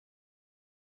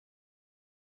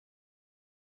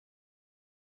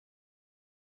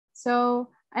So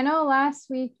I know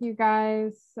last week you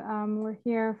guys were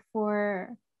here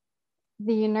for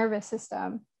the nervous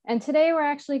system, and today we're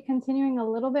actually continuing a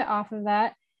little bit off of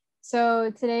that. So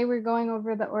today we're going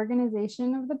over the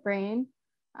organization of the brain.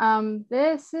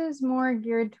 This is more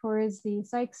geared towards the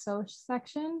Psych Soc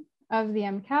section of the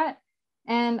MCAT,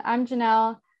 and I'm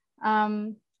Jenelle.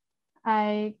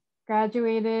 I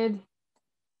graduated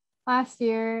last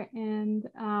year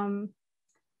and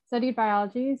studied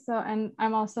biology. And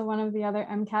I'm also one of the other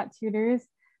MCAT tutors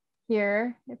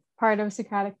here, part of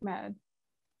Socratic Med.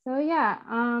 So yeah,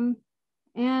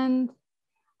 and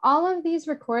all of these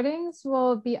recordings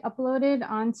will be uploaded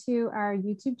onto our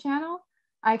YouTube channel.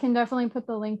 I can definitely put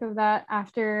the link of that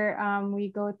after we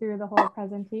go through the whole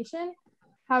presentation.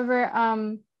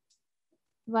 However,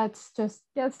 let's just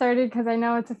get started because I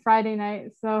know it's a Friday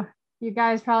night, so you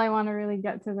guys probably want to really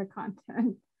get to the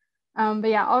content. But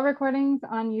yeah, all recordings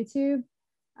on YouTube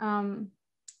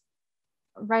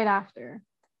right after.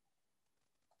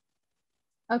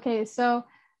 Okay, so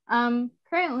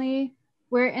currently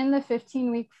we're in the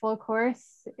 15-week full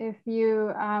course. If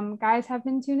you guys have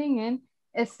been tuning in,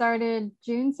 it started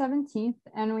June 17th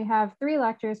and we have 3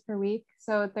 lectures per week.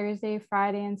 So Thursday,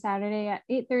 Friday, and Saturday at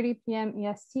 8:30 p.m.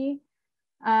 EST.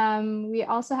 We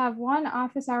also have 1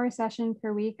 office hour session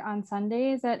per week on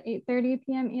Sundays at 8:30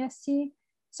 p.m. EST.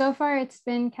 So far, it's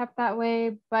been kept that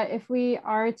way, but if we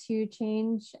are to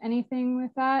change anything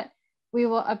with that, we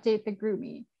will update the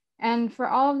GroupMe. And for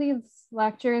all of these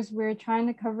lectures, we're trying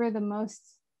to cover the most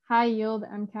high yield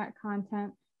MCAT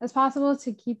content as possible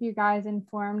to keep you guys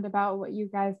informed about what you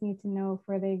guys need to know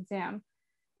for the exam.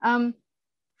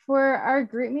 For our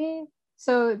GroupMe,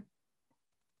 so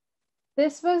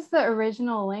this was the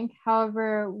original link.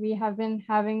 However, we have been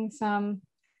having some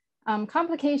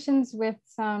complications with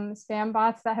some spam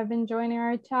bots that have been joining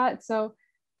our chat. So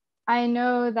I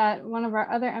know that one of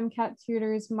our other MCAT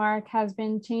tutors, Mark, has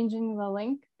been changing the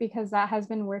link because that has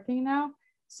been working now.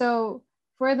 So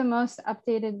for the most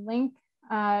updated link,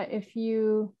 I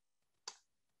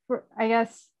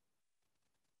guess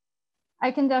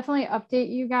I can definitely update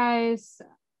you guys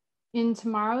in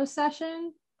tomorrow's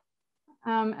session,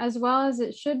 as well as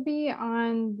it should be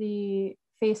on the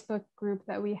Facebook group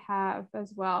that we have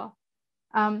as well.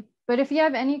 But if you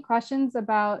have any questions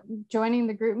about joining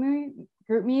the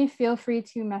GroupMe, feel free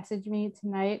to message me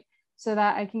tonight so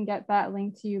that I can get that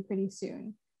link to you pretty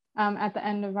soon at the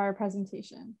end of our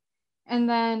presentation. And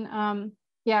then,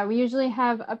 yeah, we usually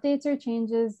have updates or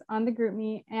changes on the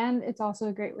GroupMe, and it's also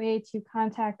a great way to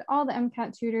contact all the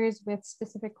MCAT tutors with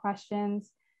specific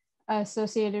questions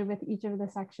associated with each of the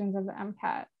sections of the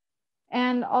MCAT.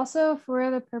 And also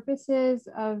for the purposes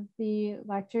of the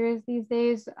lectures these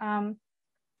days,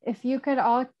 if you could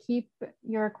all keep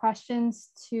your questions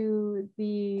to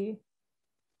the,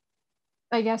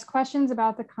 I guess, questions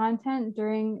about the content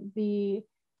during the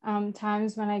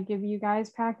times when I give you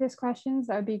guys practice questions,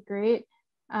 that would be great.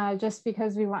 Just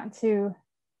because we want to,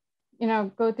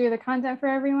 go through the content for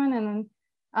everyone. And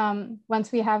then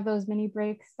once we have those mini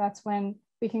breaks, that's when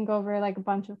we can go over like a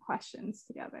bunch of questions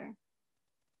together.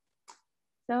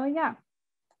 So yeah.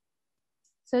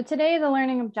 So today the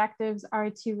learning objectives are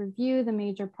to review the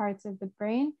major parts of the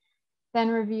brain, then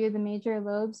review the major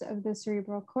lobes of the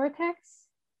cerebral cortex,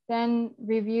 then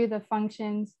review the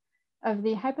functions of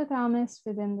the hypothalamus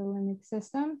within the limbic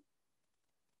system,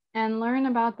 and learn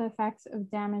about the effects of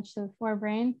damage to the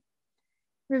forebrain,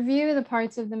 review the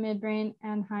parts of the midbrain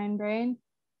and hindbrain,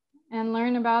 and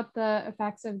learn about the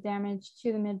effects of damage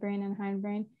to the midbrain and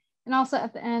hindbrain. And also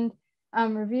at the end,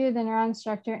 review the neuron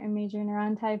structure and major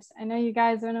neuron types. I know you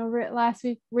guys went over it last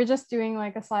week. We're just doing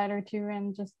like a slide or two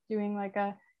and just doing like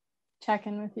a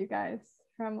check-in with you guys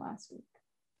from last week.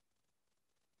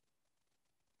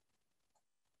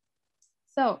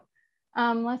 So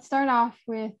let's start off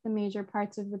with the major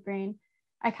parts of the brain.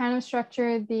 I kind of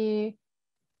structured the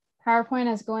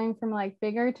PowerPoint as going from like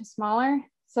bigger to smaller.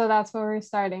 So that's where we're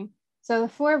starting. So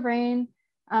the forebrain,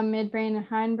 midbrain, and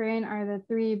hindbrain are the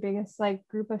 3 biggest like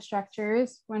group of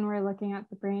structures when we're looking at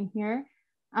the brain here.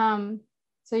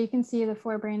 So you can see the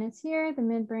forebrain is here, the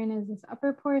midbrain is this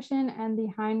upper portion, and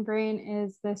the hindbrain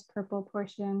is this purple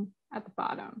portion at the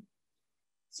bottom.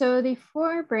 So the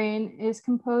forebrain is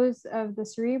composed of the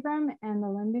cerebrum and the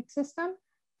limbic system,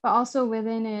 but also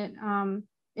within it,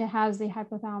 it has the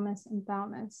hypothalamus and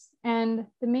thalamus. And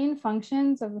the main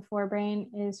functions of the forebrain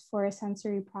is for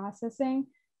sensory processing.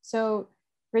 So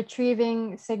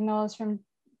retrieving signals from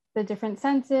the different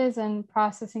senses and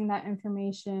processing that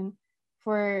information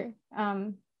for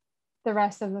the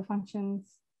rest of the functions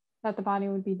that the body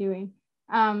would be doing.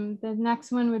 The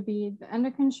next one would be the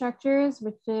endocrine structures,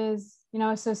 which is,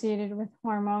 associated with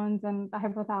hormones and the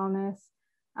hypothalamus.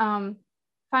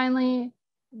 Finally,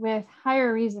 with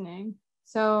higher reasoning,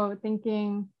 so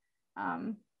thinking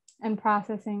and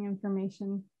processing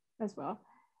information as well.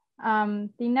 The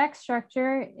next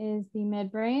structure is the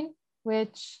midbrain,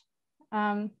 which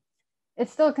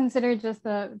it's still considered just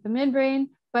the midbrain,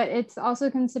 but it's also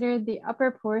considered the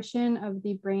upper portion of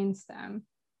the brainstem.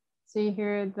 So you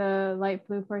hear the light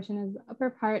blue portion is the upper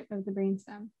part of the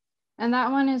brainstem. And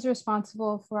that one is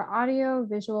responsible for audio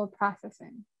visual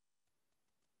processing.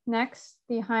 Next,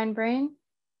 the hindbrain.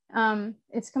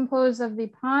 It's composed of the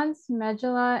pons,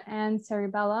 medulla, and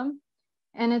cerebellum,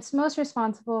 and it's most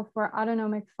responsible for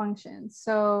autonomic functions.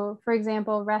 So for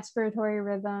example, respiratory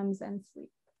rhythms and sleep.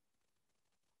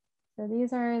 So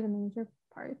these are the major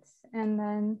parts. And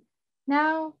then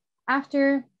now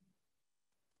after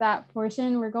that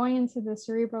portion, we're going into the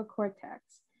cerebral cortex.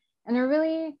 And a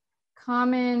really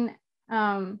common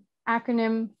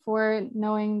acronym for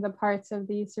knowing the parts of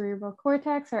the cerebral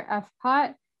cortex are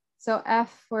FPOT. So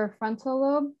F for frontal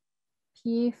lobe,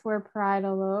 P for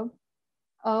parietal lobe,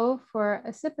 O for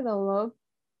occipital lobe,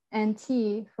 and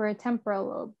T for a temporal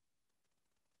lobe.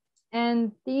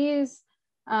 And these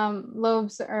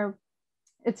lobes are,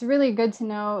 it's really good to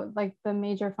know like the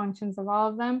major functions of all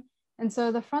of them. And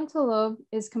so the frontal lobe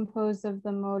is composed of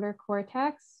the motor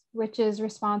cortex, which is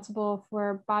responsible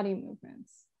for body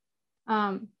movements.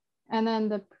 And then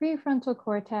the prefrontal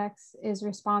cortex is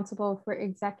responsible for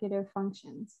executive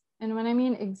functions. And when I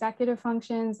mean executive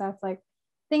functions, that's like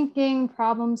thinking,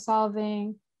 problem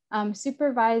solving,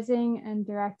 supervising and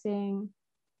directing,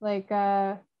 like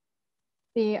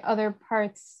the other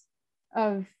parts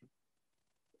of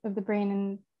the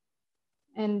brain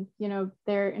and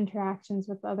their interactions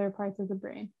with other parts of the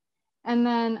brain. And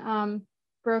then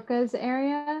Broca's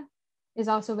area is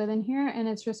also within here, and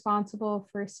it's responsible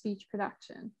for speech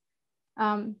production.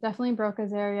 Definitely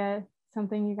Broca's area,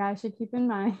 something you guys should keep in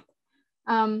mind.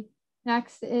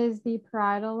 Next is the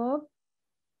parietal lobe,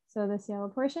 so this yellow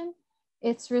portion.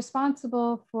 It's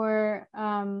responsible for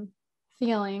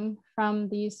feeling from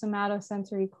the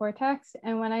somatosensory cortex.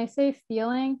 And when I say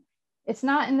feeling, it's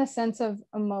not in the sense of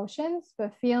emotions,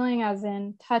 but feeling as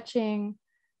in touching,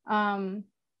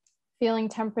 feeling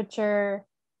temperature,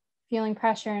 feeling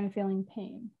pressure, and feeling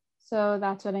pain. So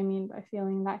that's what I mean by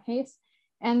feeling in that case.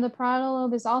 And the parietal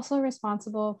lobe is also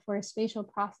responsible for spatial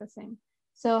processing.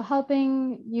 So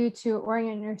helping you to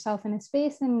orient yourself in a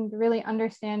space and really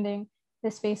understanding the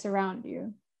space around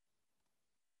you.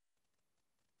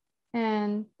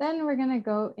 And then we're gonna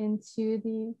go into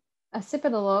the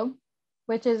occipital lobe,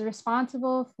 which is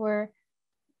responsible for,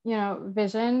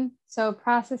 vision. So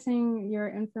processing your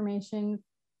information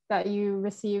that you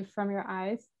receive from your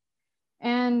eyes.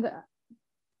 And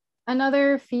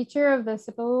another feature of the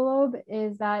occipital lobe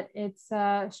is that it's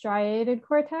a striated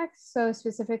cortex. So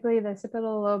specifically the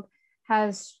occipital lobe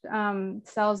has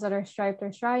cells that are striped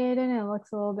or striated, and it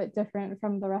looks a little bit different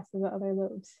from the rest of the other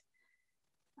lobes.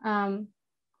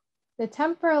 The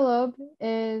temporal lobe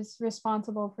is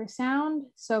responsible for sound,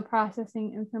 so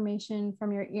processing information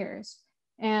from your ears.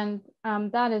 And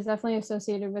that is definitely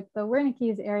associated with the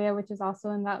Wernicke's area, which is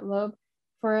also in that lobe,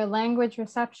 for language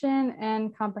reception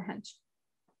and comprehension.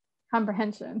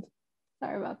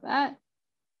 Sorry about that.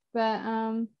 But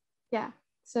yeah,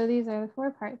 so these are the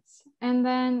 4 parts. And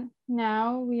then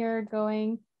now we are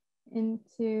going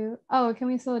into, oh, can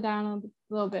we slow down a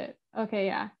little bit? Okay,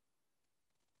 yeah.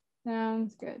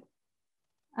 Sounds good.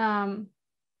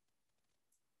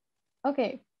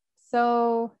 Okay,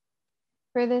 so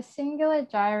for the cingulate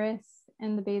gyrus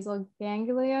and the basal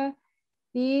ganglia,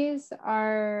 these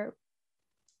are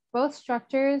both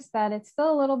structures that it's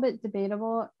still a little bit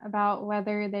debatable about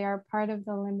whether they are part of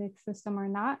the limbic system or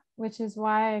not, which is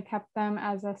why I kept them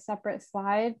as a separate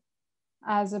slide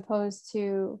as opposed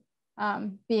to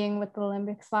being with the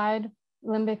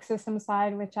limbic system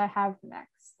slide, which I have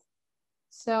next.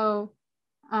 So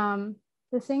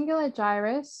the cingulate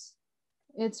gyrus,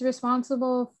 it's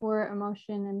responsible for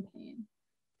emotion and pain.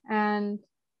 And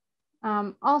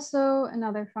also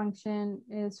another function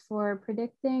is for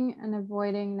predicting and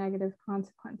avoiding negative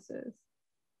consequences.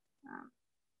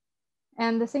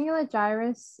 And the cingulate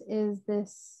gyrus is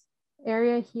this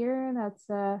area here that's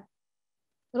a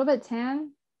little bit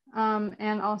tan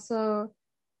and also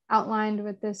outlined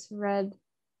with this red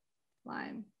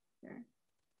line here.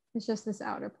 It's just this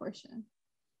outer portion.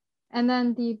 And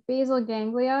then the basal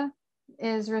ganglia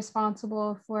is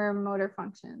responsible for motor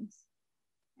functions.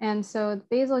 And so the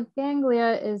basal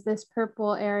ganglia is this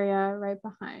purple area right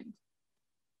behind.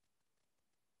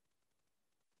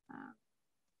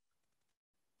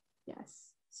 Yes.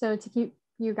 So to keep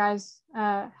you guys,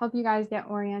 help you guys get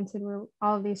oriented where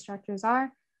all of these structures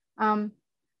are.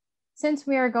 Since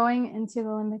we are going into the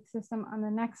limbic system on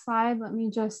the next slide, let me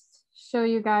just show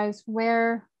you guys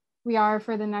where we are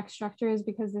for the next structures,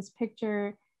 because this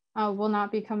picture will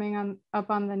not be coming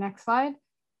up on the next slide.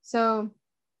 So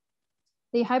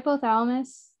the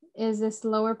hypothalamus is this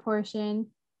lower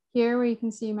portion here where you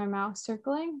can see my mouse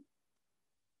circling.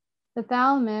 The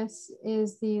thalamus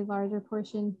is the larger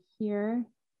portion here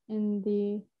in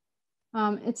the,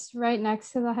 it's right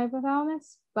next to the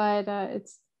hypothalamus, but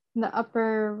it's in the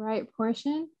upper right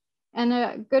portion. And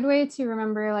a good way to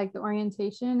remember like the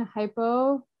orientation,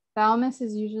 hypothalamus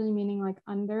is usually meaning like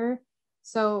under.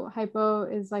 So hypo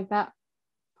is like that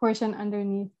portion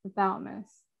underneath the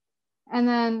thalamus. And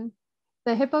then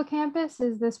the hippocampus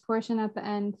is this portion at the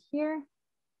end here.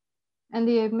 And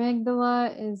the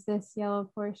amygdala is this yellow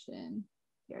portion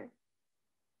here.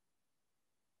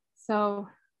 So,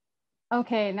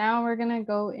 okay, now we're gonna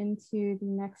go into the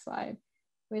next slide,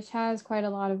 which has quite a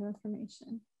lot of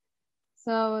information.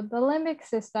 So the limbic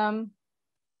system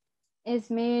is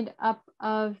made up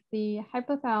of the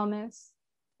hypothalamus,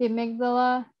 the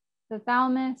amygdala, the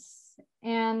thalamus,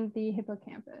 and the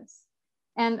hippocampus.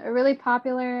 And a really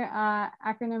popular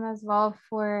acronym as well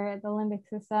for the limbic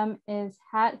system is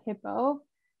HAT-HIPPO,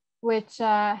 which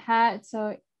HAT,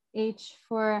 so H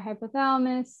for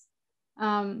hypothalamus,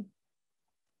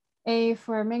 A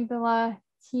for amygdala,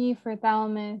 T for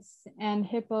thalamus, and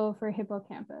hippo for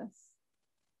hippocampus.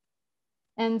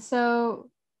 And so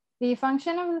the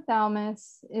function of the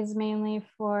thalamus is mainly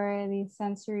for the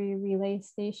sensory relay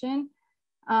station.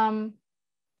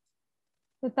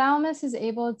 The thalamus is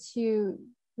able to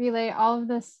relay all of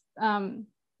this,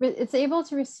 it's able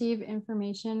to receive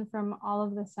information from all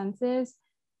of the senses,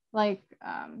 like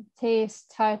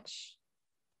taste, touch,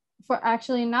 for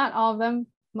actually not all of them,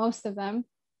 most of them,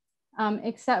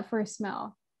 except for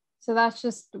smell. So that's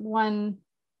just one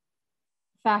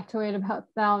factoid about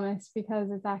thalamus, because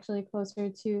it's actually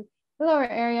closer to the lower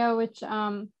area, which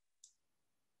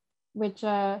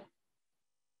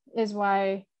is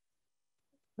why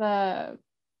the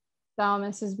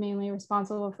thalamus is mainly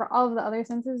responsible for all of the other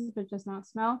senses, but just not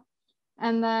smell.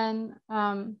 And then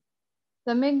the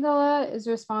amygdala is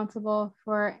responsible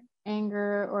for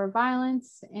anger or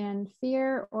violence, and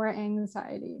fear or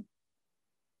anxiety.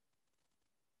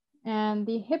 And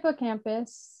the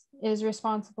hippocampus is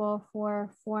responsible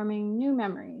for forming new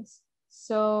memories.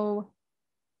 So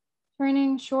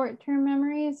turning short-term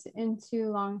memories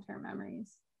into long-term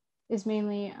memories is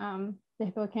mainly the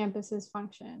hippocampus's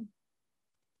function.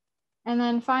 And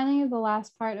then finally, the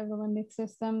last part of the limbic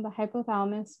system, the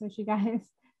hypothalamus, which you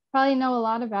guys probably know a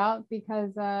lot about,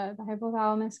 because the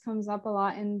hypothalamus comes up a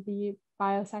lot in the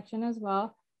bio section as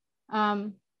well,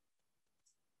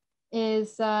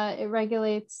 it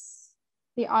regulates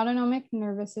the autonomic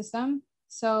nervous system.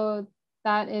 So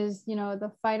that is,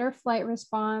 the fight or flight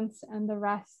response and the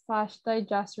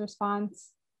rest/digest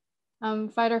response.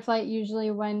 Fight or flight usually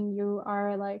when you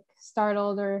are like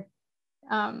startled or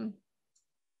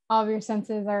all of your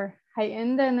senses are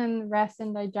heightened, and then rest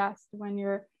and digest when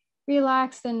you're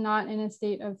relaxed and not in a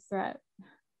state of threat.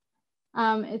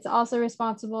 It's also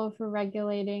responsible for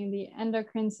regulating the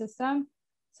endocrine system.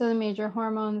 So the major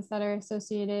hormones that are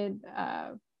associated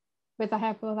with the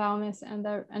hypothalamus and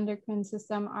the endocrine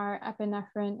system are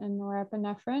epinephrine and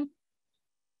norepinephrine.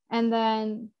 And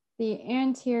then the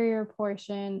anterior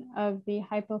portion of the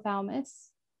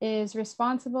hypothalamus is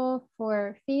responsible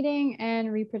for feeding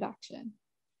and reproduction.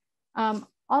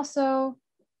 Also,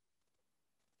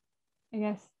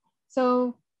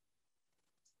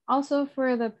 also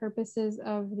for the purposes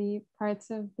of the parts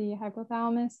of the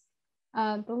hypothalamus,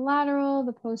 the lateral,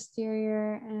 the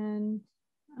posterior, and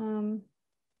the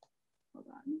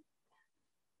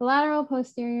lateral,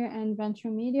 posterior, and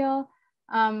ventromedial,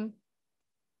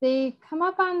 they come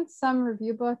up on some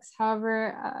review books.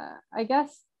 However, I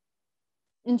guess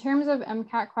in terms of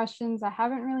MCAT questions, I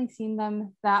haven't really seen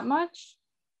them that much.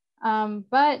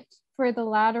 But for the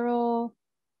lateral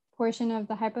portion of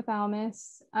the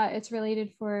hypothalamus, it's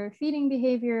related for feeding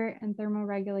behavior and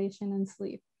thermoregulation and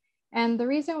sleep. And the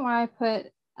reason why I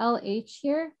put LH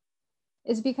here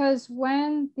is because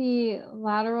when the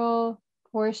lateral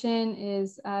portion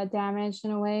is damaged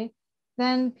in a way,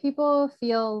 then people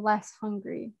feel less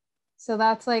hungry. So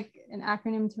that's like an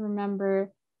acronym to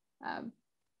remember.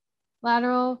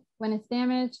 Lateral, when it's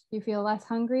damaged, you feel less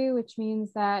hungry, which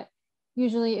means that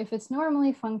usually if it's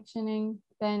normally functioning,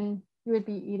 then you would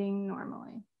be eating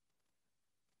normally.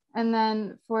 And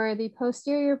then for the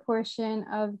posterior portion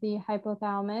of the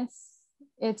hypothalamus,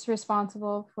 it's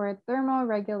responsible for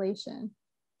thermoregulation.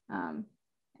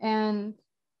 And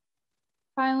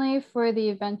finally, for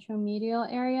the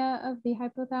ventromedial area of the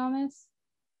hypothalamus,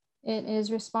 it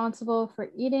is responsible for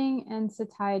eating and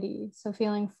satiety, so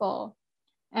feeling full.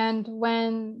 And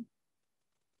when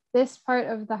this part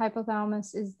of the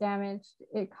hypothalamus is damaged,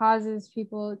 it causes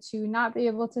people to not be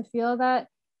able to feel that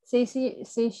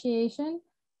satiation,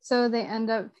 so they end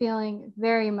up feeling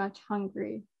very much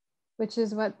hungry, which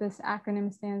is what this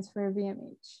acronym stands for,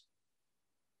 VMH.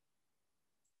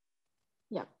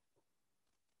 Yep.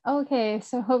 Okay,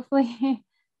 so hopefully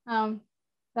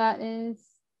that is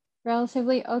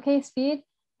relatively okay speed.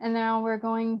 And now we're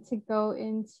going to go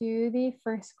into the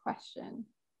first question.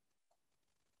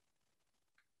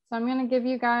 So I'm going to give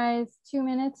you guys 2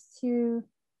 minutes to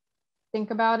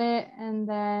think about it, and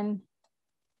then,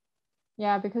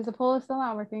 yeah, because the poll is still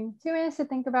not working, 2 minutes to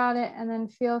think about it, and then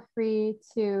feel free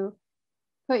to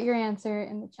put your answer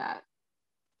in the chat.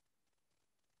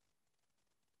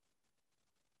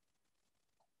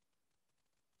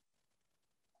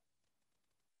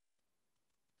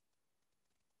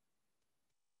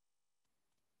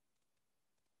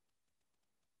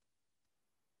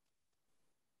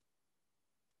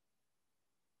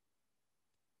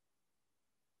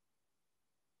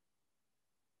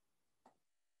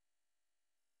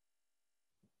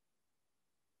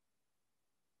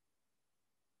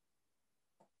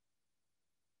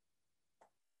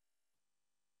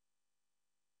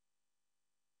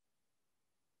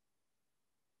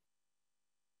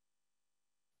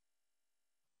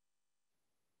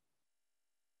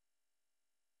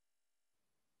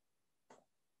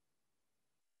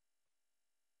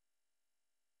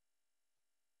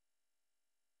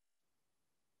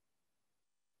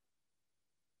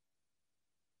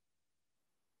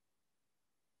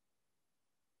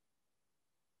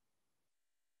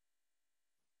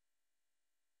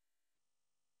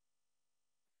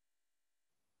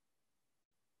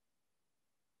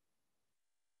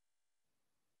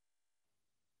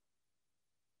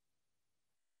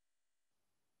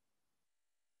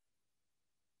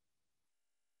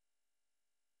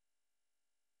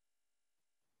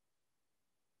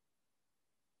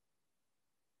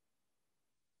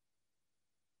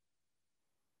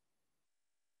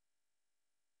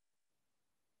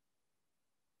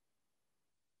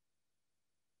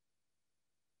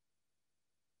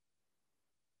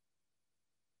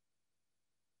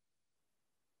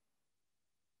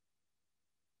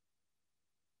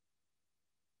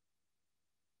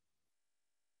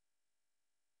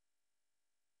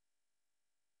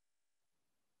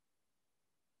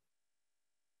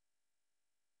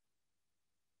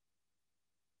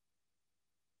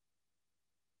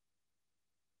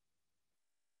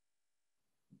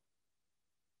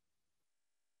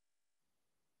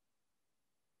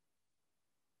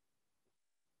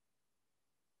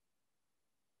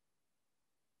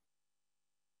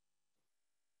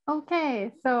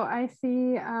 Okay, so I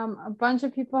see a bunch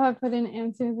of people have put in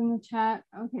answers in the chat.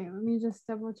 Okay, let me just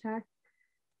double check.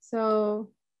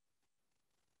 So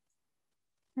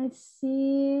I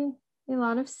see a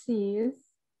lot of C's,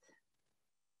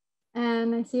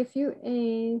 and I see a few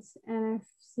A's, and I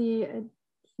see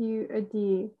a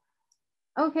D.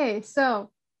 Okay,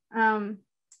 so the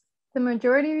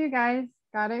majority of you guys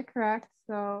got it correct,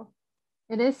 so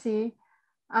it is C.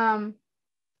 I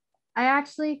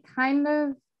actually kind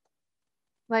of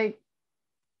like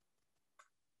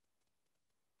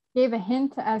gave a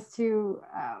hint as to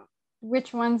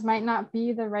which ones might not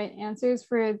be the right answers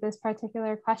for this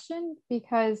particular question,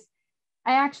 because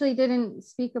I actually didn't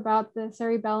speak about the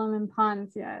cerebellum and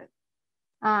pons yet.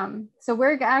 So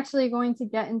we're actually going to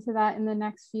get into that in the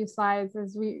next few slides.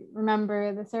 As we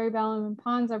remember, the cerebellum and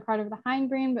pons are part of the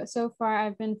hindbrain, but so far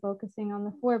I've been focusing on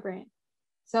the forebrain.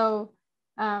 So,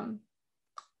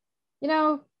 you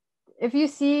know, if you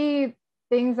see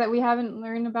things that we haven't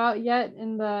learned about yet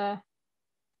in the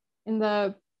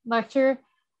lecture,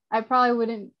 I probably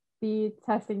wouldn't be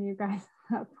testing you guys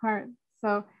on that part.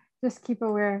 So just keep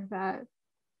aware of that.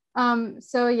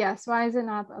 So yes, why is it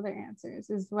not the other answers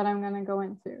is what I'm going to go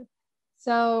into.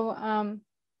 So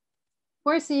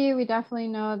for C, we definitely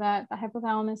know that the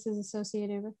hypothalamus is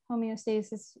associated with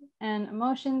homeostasis and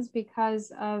emotions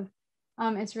because of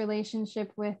its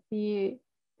relationship with the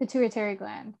pituitary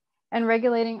gland and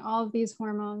regulating all of these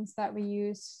hormones that we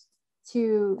use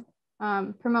to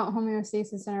promote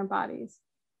homeostasis in our bodies.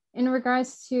 In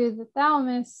regards to the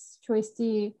thalamus, choice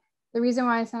D, the reason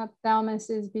why it's not the thalamus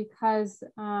is because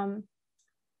the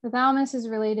thalamus is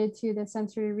related to the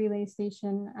sensory relay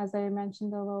station, as I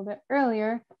mentioned a little bit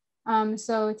earlier.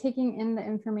 So taking in the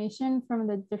information from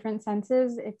the different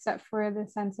senses, except for the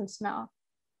sense of smell.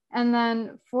 And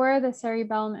then for the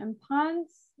cerebellum and pons,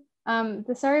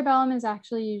 The cerebellum is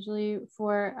actually usually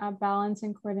for balance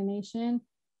and coordination,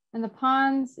 and the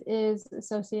pons is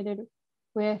associated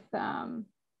with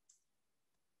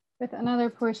another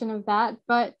portion of that.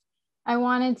 But I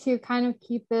wanted to kind of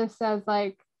keep this as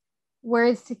like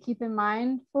words to keep in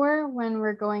mind for when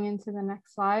we're going into the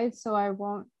next slide. So I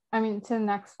won't, to the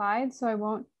next slide. So I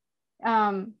won't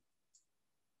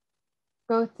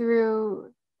go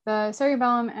through the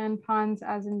cerebellum and pons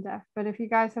as in depth. But if you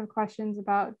guys have questions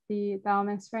about the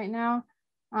thalamus right now,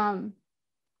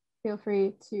 feel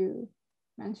free to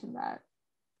mention that.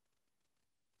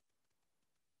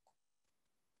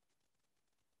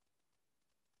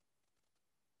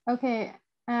 Okay,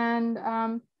 and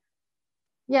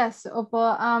yes,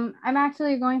 Opal, I'm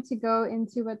actually going to go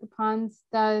into what the pons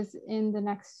does in the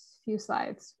next few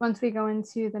slides, once we go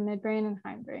into the midbrain and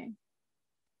hindbrain.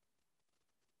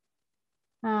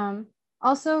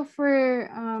 Also for,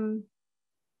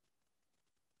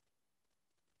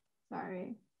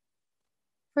 sorry,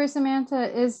 for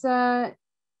Samantha, is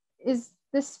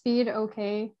this speed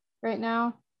okay right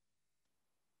now?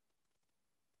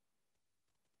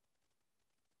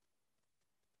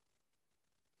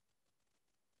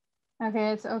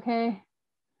 Okay, it's okay.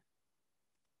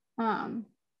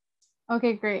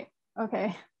 Okay, great.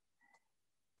 Okay.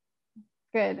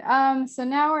 Good. So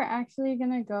now we're actually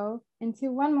gonna go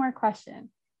into one more question.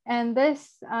 And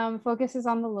this focuses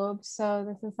on the lobes. So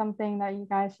this is something that you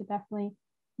guys should definitely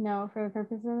know for the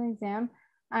purpose of the exam.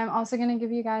 I'm also gonna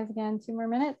give you guys again 2 more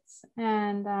minutes,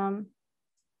 and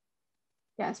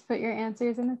yes, put your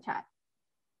answers in the chat.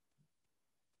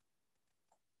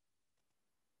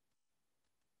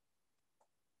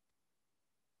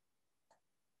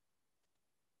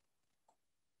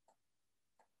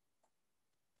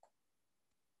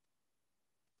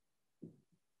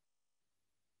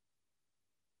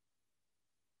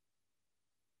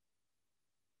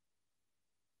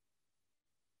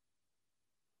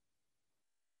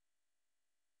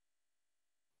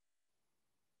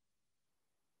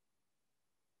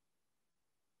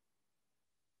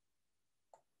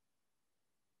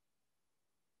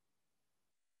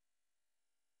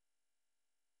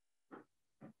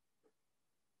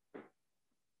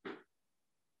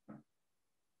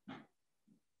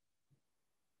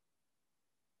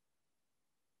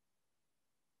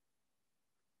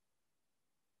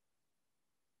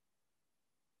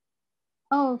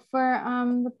 Oh, for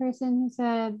the person who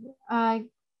said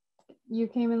you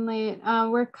came in late,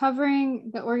 we're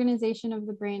covering the organization of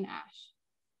the brain, Ash.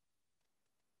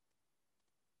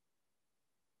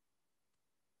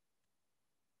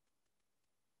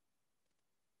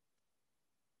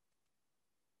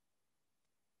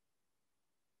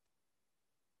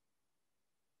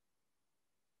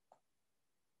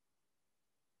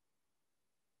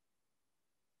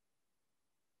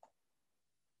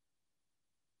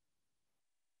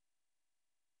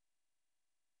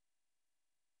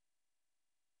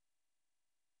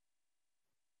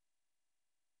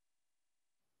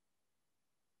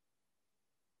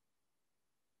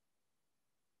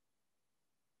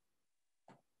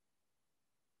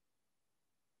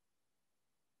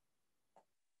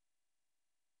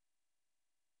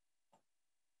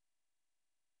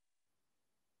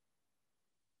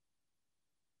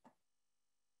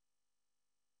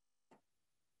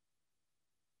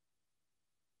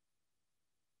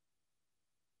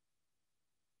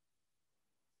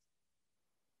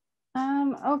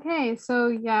 Okay, so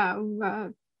yeah,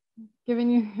 giving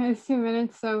you guys 2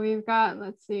 minutes. So we've got,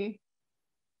 let's see.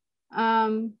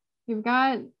 We've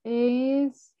got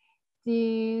A's,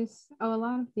 D's, oh, a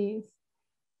lot of D's.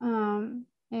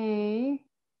 A,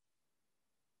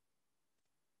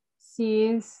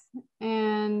 C's,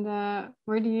 and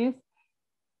more D's.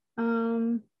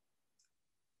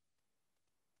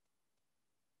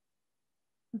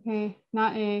 Okay,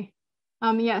 not A.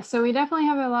 Yeah, so we definitely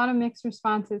have a lot of mixed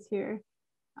responses here.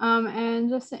 And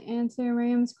just to answer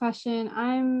Miriam's question,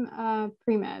 I'm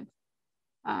pre-med.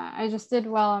 I just did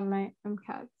well on my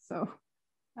MCAT, so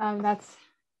that's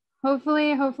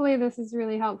hopefully this is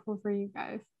really helpful for you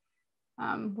guys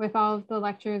with all of the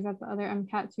lectures that the other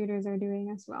MCAT tutors are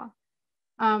doing as well.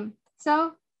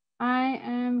 So I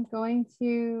am going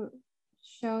to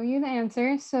show you the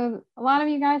answers. So a lot of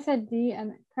you guys said D,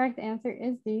 and the correct answer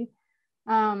is D.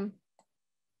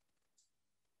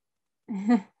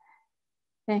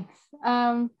 Thanks.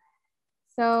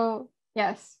 So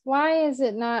yes, why is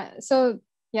it not? So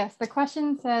yes, the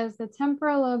question says the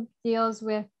temporal lobe deals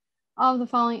with all of the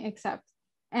following except.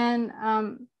 And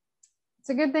it's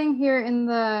a good thing here in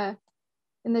the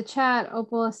chat,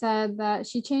 Opal said that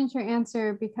she changed her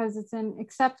answer because it's an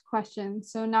except question,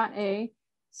 so not A.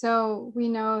 So we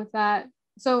know that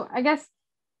So I guess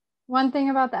one thing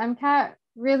about the MCAT,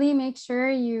 really make sure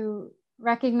you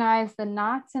recognize the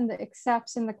nots and the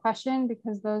excepts in the question,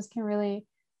 because those can really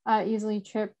easily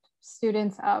trip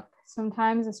students up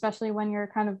sometimes, especially when you're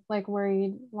kind of like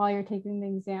worried while you're taking the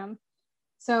exam.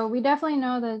 So we definitely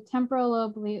know the temporal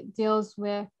lobe deals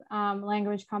with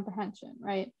language comprehension,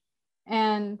 right?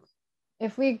 And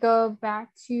if we go back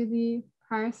to the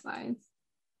prior slides,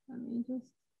 let me just.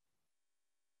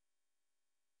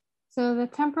 So the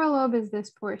temporal lobe is this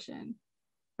portion,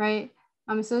 right?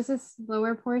 So it's this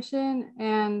lower portion,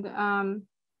 and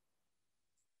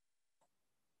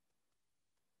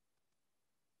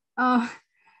oh,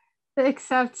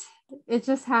 except it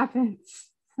just happens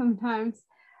sometimes.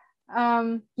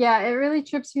 Yeah, it really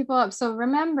trips people up. So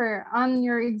remember on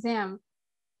your exam,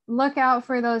 look out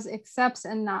for those excepts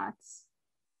and nots,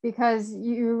 because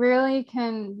you really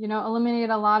can, eliminate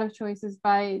a lot of choices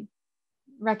by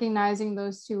recognizing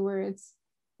those two words,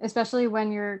 especially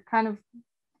when you're kind of,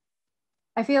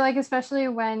 I feel like especially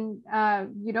when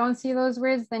you don't see those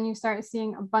words, then you start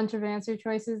seeing a bunch of answer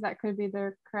choices that could be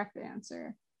the correct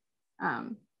answer.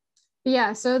 But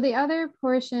yeah, so the other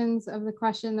portions of the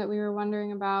question that we were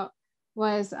wondering about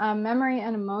was memory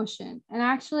and emotion. And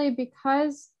actually,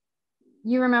 because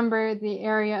you remember the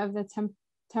area of the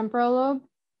temporal lobe,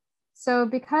 so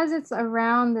because it's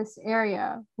around this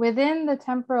area, within the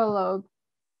temporal lobe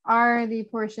are the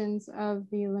portions of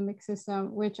the limbic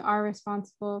system, which are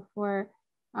responsible for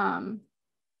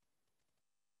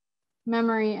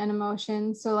memory and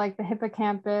emotion. So like the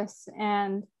hippocampus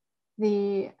and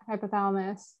the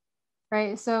hypothalamus,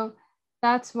 right? So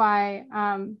that's why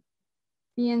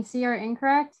B and C are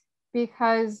incorrect,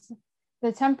 because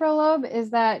the temporal lobe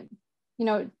is that,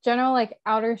 general like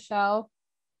outer shell.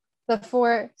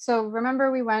 So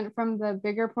remember we went from the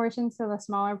bigger portions to the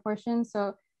smaller portions.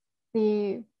 So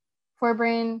the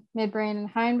forebrain, midbrain,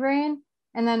 and hindbrain.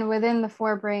 And then within the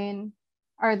forebrain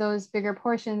are those bigger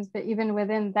portions, but even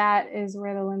within that is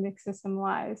where the limbic system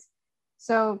lies.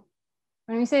 So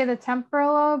when we say the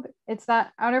temporal lobe, it's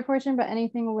that outer portion, but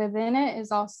anything within it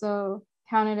is also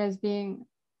counted as being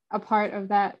a part of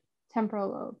that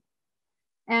temporal lobe.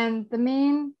 And the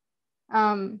main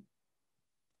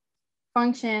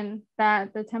function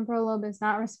that the temporal lobe is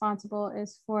not responsible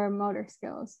is for motor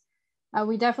skills.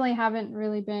 We definitely haven't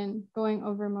really been going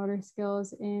over motor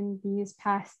skills in these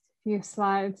past few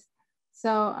slides.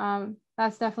 So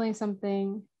that's definitely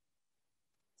something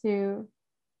to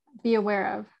be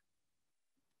aware of,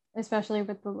 especially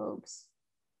with the lobes.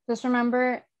 Just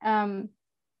remember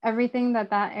everything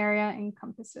that area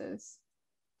encompasses.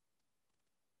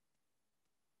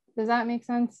 Does that make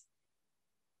sense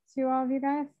to all of you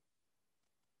guys?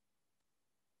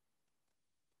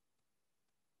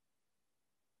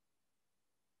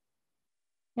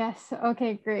 Yes,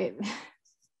 okay, great.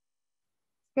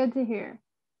 Good to hear.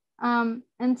 And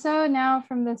so now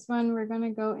from this one, we're going to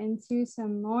go into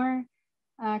some more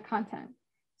content.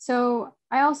 So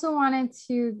I also wanted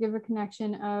to give a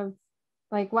connection of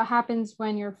like what happens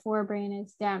when your forebrain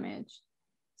is damaged.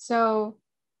 So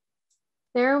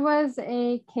there was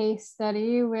a case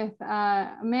study with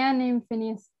a man named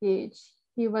Phineas Gage.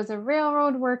 He was a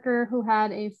railroad worker who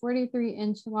had a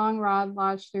 43-inch long rod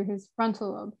lodged through his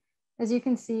frontal lobe. As you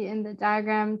can see in the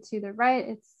diagram to the right,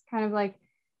 it's kind of like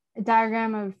a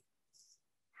diagram of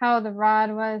how the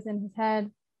rod was in his head.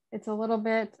 It's a little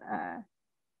bit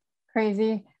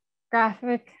crazy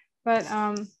graphic, but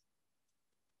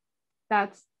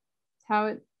that's how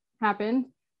it happened.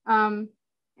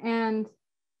 And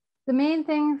the main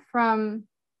thing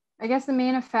the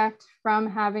main effect from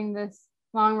having this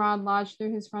long rod lodged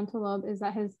through his frontal lobe is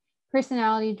that his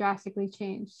personality drastically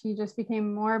changed. He just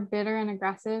became more bitter and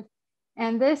aggressive.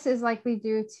 And this is likely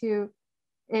due to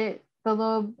the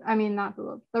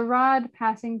rod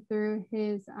passing through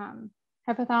his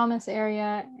hypothalamus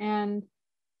area and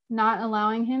not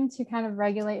allowing him to kind of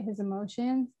regulate his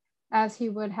emotions as he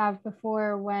would have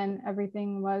before when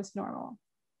everything was normal.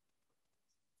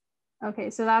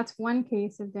 Okay, so that's one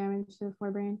case of damage to the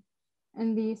forebrain.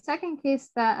 And the second case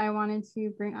that I wanted to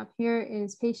bring up here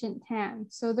is patient Tan.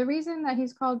 So the reason that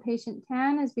he's called patient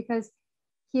Tan is because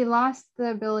he lost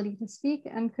the ability to speak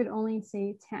and could only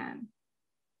say Tan.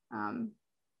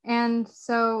 And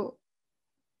so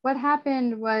what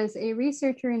happened was a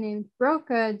researcher named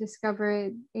Broca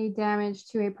discovered a damage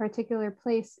to a particular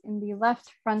place in the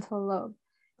left frontal lobe,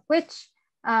 which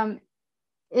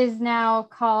is now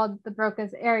called the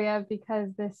Broca's area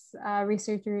because this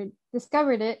researcher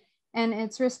discovered it, and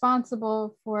it's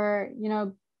responsible for,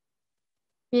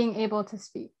 being able to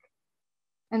speak.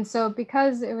 And so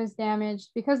because it was damaged,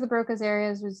 because the Broca's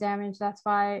areas was damaged, that's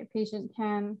why patient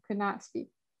could not speak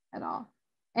at all.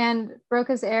 And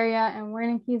Broca's area and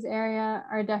Wernicke's area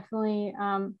are definitely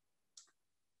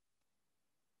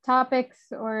topics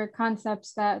or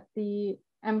concepts that the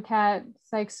MCAT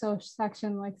Psych Social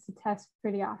section likes to test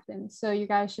pretty often. So you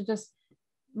guys should just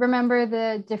remember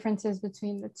the differences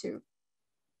between the two.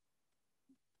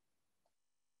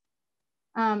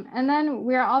 And then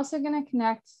we're also going to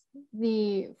connect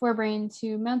the forebrain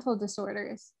to mental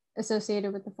disorders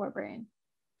associated with the forebrain.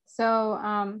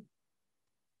 So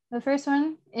the first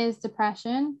one is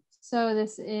depression. So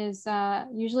this is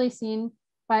usually seen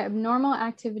by abnormal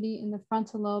activity in the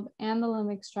frontal lobe and the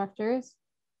limbic structures.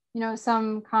 You know,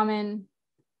 some common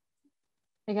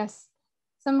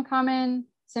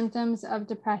symptoms of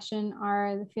depression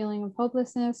are the feeling of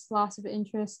hopelessness, loss of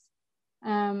interest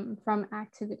from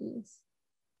activities.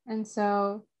 And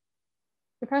so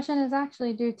depression is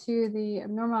actually due to the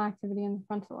abnormal activity in the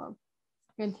frontal lobe.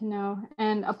 Good to know.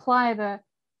 And apply the,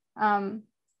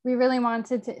 we really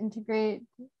wanted to integrate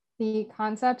the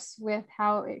concepts with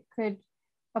how it could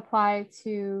apply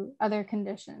to other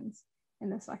conditions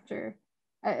in this lecture,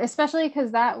 especially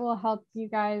because that will help you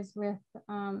guys with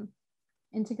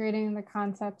integrating the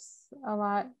concepts a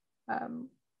lot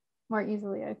more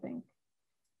easily, I think.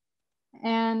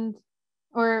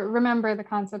 Or remember the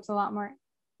concepts a lot more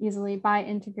easily by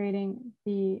integrating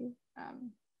the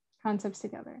concepts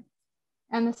together.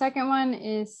 And the second one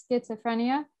is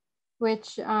schizophrenia,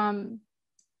 which in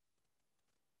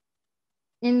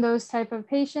those type of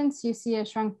patients, you see a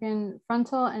shrunken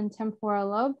frontal and temporal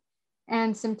lobe,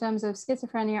 and symptoms of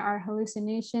schizophrenia are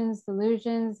hallucinations,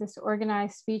 delusions,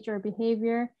 disorganized speech or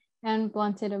behavior, and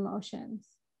blunted emotions.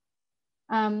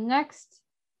 Next,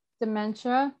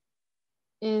 dementia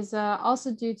is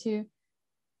also due to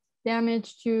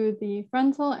damage to the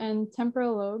frontal and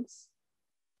temporal lobes.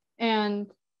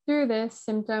 And through this,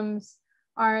 symptoms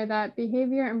are that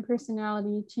behavior and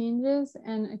personality changes,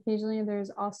 and occasionally there's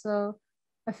also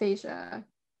aphasia.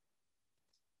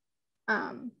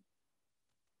 And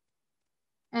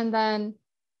then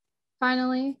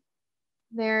finally,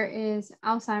 there is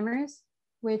Alzheimer's,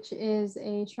 which is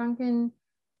a shrunken,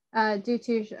 due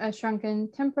to a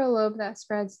shrunken temporal lobe that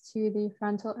spreads to the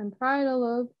frontal and parietal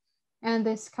lobe. And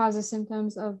this causes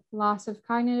symptoms of loss of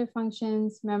cognitive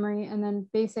functions, memory, and then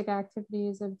basic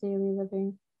activities of daily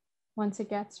living once it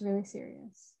gets really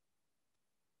serious.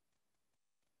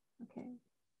 Okay.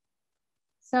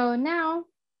 So now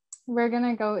we're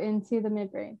gonna go into the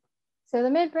midbrain. So the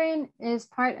midbrain is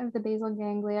part of the basal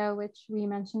ganglia, which we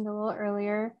mentioned a little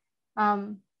earlier.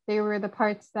 They were the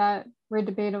parts that were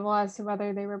debatable as to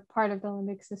whether they were part of the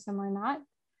limbic system or not.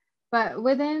 But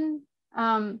within,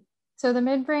 so the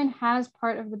midbrain has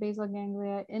part of the basal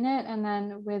ganglia in it, and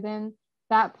then within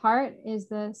that part is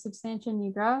the substantia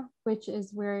nigra, which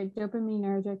is where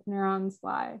dopaminergic neurons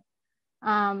lie.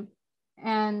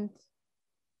 And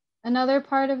another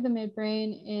part of the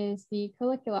midbrain is the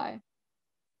colliculi,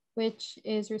 which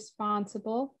is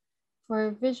responsible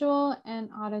for visual and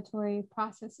auditory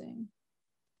processing.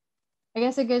 I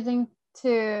guess a good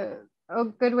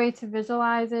way to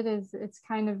visualize it is it's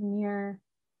kind of near,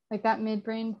 like that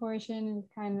midbrain portion is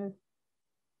kind of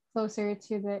closer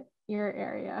to the ear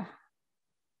area.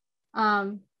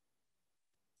 And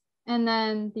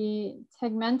then the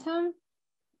tegmentum,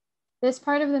 this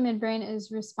part of the midbrain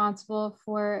is responsible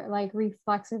for like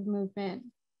reflexive movement.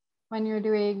 When you're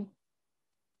doing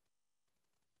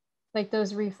like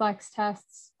those reflex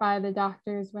tests by the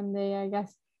doctors when they, I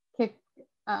guess,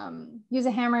 use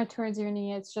a hammer towards your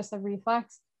knee, it's just a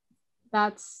reflex.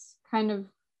 That's kind of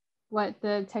what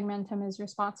the tegmentum is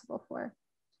responsible for.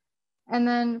 And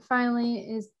then finally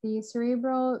is the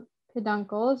cerebral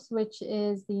peduncles, which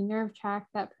is the nerve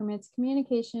tract that permits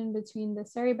communication between the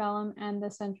cerebellum and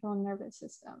the central nervous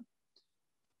system.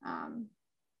 And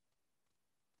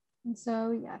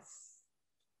so, yes,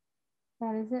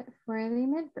 that is it for the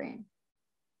midbrain.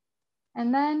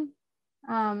 And then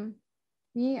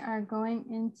we are going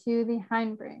into the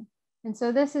hindbrain. And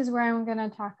so this is where I'm going to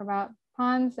talk about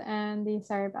pons and the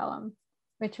cerebellum,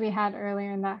 which we had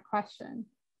earlier in that question.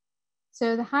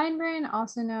 So the hindbrain,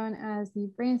 also known as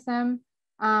the brainstem,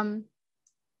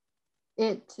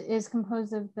 it is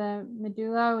composed of the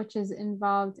medulla, which is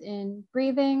involved in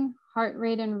breathing, heart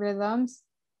rate and rhythms,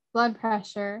 blood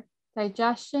pressure,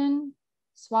 digestion,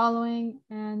 swallowing,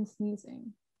 and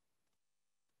sneezing.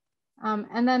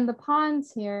 And then the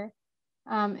pons here,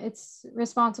 it's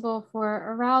responsible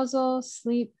for arousal,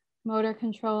 sleep, motor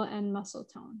control, and muscle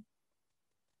tone.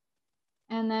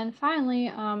 And then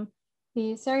finally,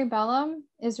 the cerebellum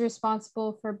is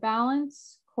responsible for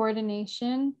balance,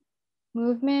 coordination,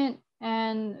 movement,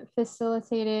 and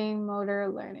facilitating motor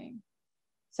learning.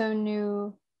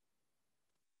 So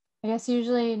I guess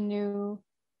usually new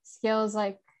skills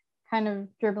like kind of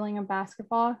dribbling a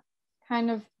basketball, kind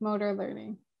of motor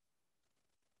learning.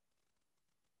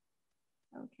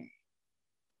 Okay.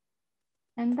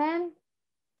 And then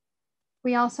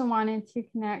we also wanted to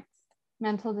connect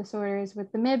mental disorders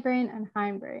with the midbrain and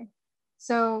hindbrain.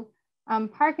 So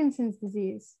Parkinson's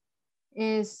disease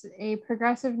is a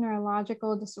progressive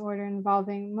neurological disorder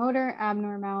involving motor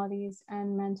abnormalities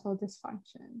and mental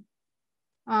dysfunction.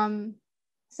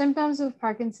 Symptoms of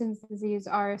Parkinson's disease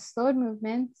are slowed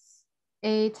movements,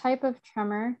 a type of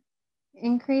tremor,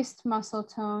 increased muscle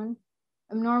tone,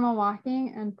 abnormal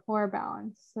walking, and poor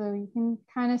balance. So you can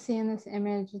kind of see in this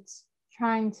image, it's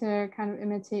trying to kind of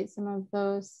imitate some of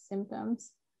those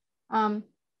symptoms.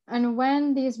 And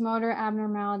when these motor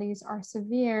abnormalities are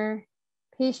severe,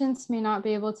 patients may not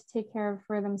be able to take care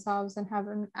for themselves and have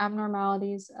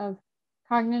abnormalities of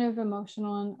cognitive,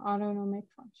 emotional, and autonomic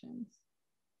functions.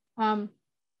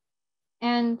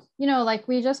 And, like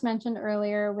we just mentioned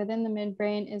earlier, within the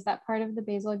midbrain is that part of the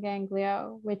basal ganglia,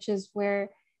 which is where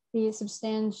the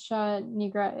substantia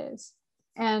nigra is.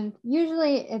 And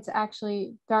usually it's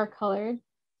actually dark colored,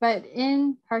 but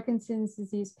in Parkinson's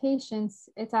disease patients,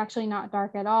 it's actually not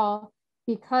dark at all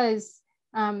because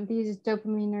these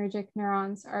dopaminergic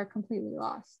neurons are completely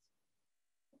lost.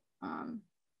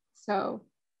 So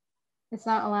it's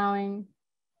not allowing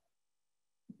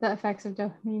the effects of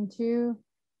dopamine to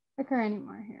occur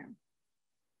anymore here.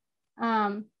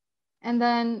 And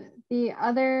then the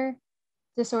other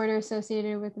disorder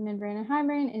associated with the midbrain and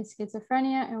hindbrain is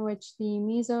schizophrenia, in which the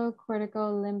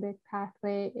mesocortical limbic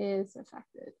pathway is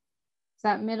affected. It's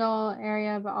that middle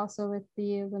area, but also with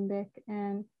the limbic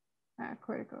and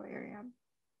cortical area.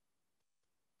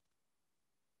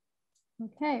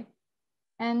 Okay,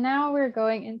 and now we're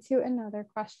going into another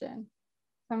question.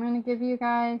 So I'm going to give you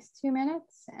guys 2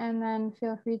 minutes and then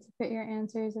feel free to put your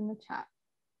answers in the chat.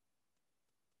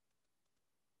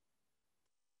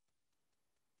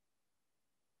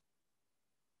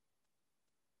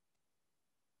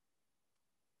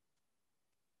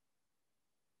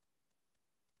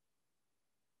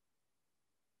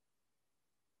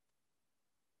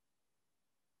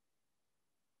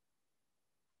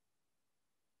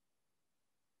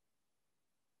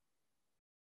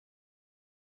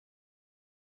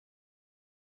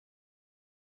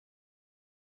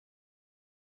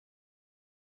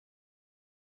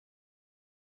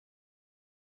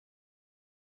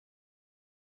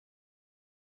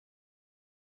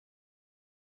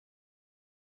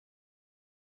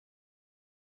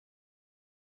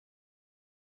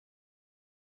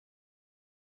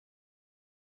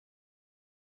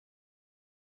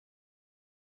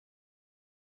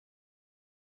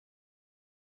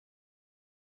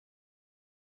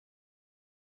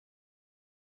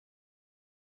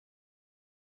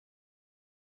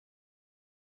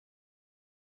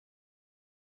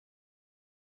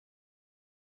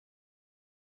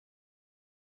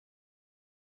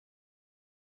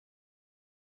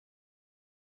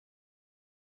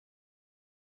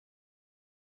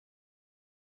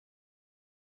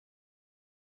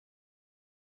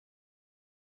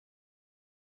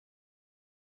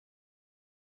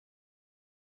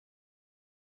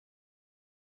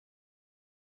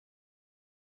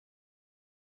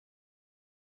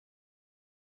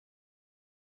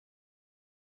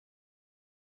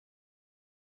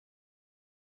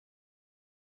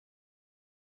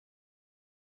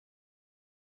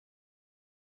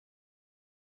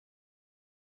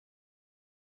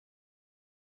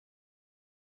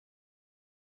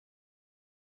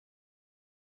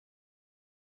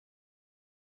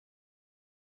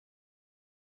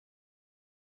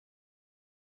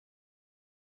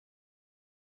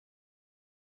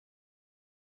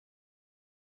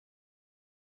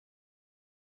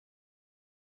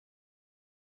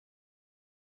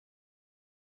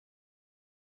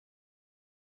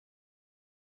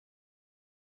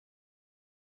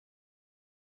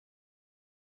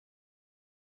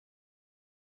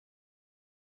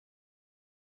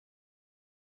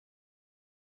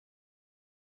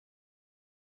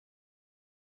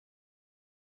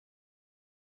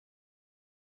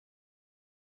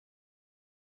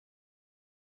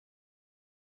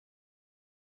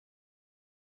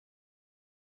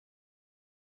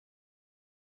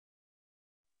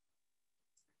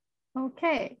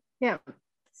 Okay, yeah.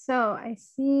 So I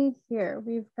see here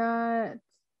we've got a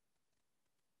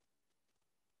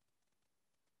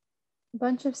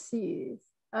bunch of C's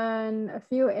and a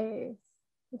few A's.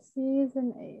 The C's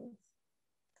and A's.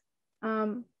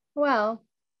 Well,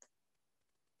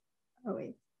 oh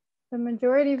wait, the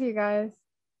majority of you guys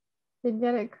did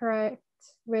get it correct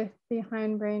with the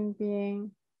hindbrain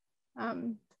being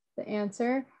the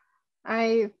answer.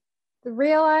 I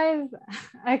realized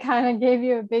I kind of gave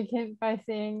you a big hint by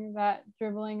saying that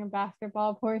dribbling a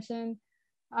basketball portion.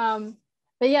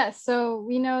 But yes, so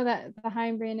we know that the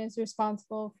hindbrain is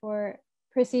responsible for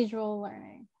procedural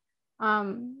learning,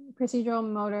 procedural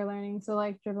motor learning, so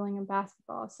like dribbling a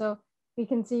basketball. So we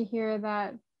can see here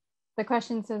that the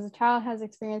question says a child has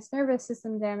experienced nervous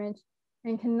system damage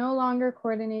and can no longer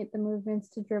coordinate the movements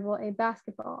to dribble a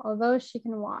basketball, although she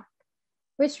can walk.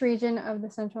 Which region of the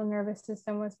central nervous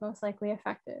system was most likely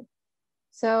affected?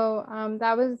 So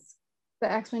that was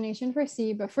the explanation for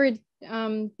C, but for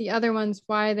the other ones,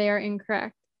 why they are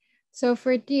incorrect. So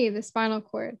for D, the spinal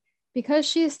cord, because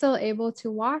she is still able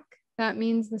to walk, that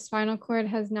means the spinal cord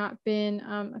has not been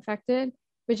affected,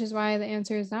 which is why the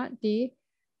answer is not D.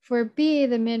 For B,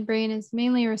 the midbrain is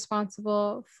mainly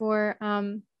responsible for,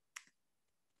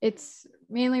 it's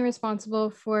mainly responsible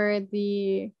for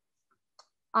the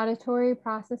auditory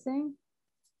processing,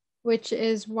 which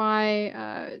is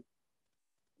why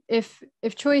if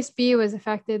choice B was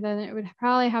affected, then it would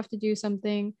probably have to do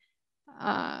something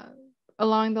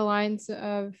along the lines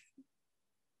of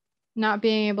not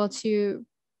being able to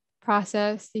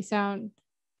process the sound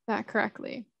that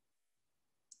correctly.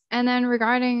 And then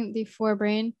regarding the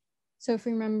forebrain, so if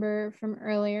we remember from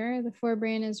earlier, the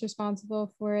forebrain is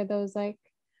responsible for those like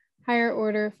higher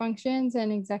order functions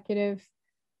and executive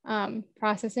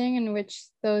processing, in which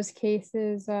those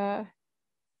cases,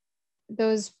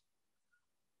 those,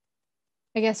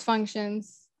 I guess,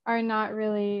 functions are not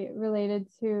really related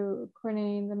to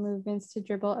coordinating the movements to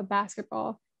dribble a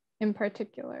basketball in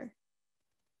particular.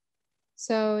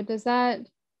 So does that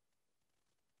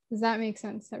make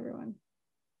sense to everyone?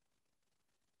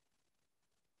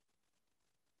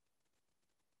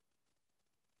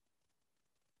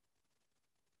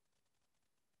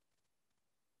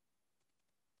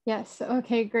 Yes,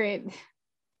 okay, great.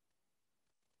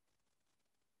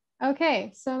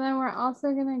 Okay, so then we're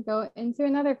also gonna go into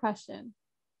another question.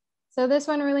 So this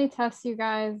one really tests you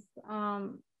guys. I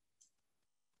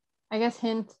guess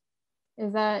hint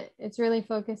is that it's really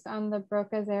focused on the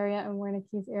Broca's area and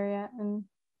Wernicke's area and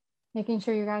making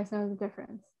sure you guys know the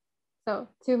difference. So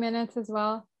 2 minutes as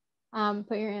well.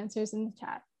 Put your answers in the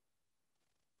chat.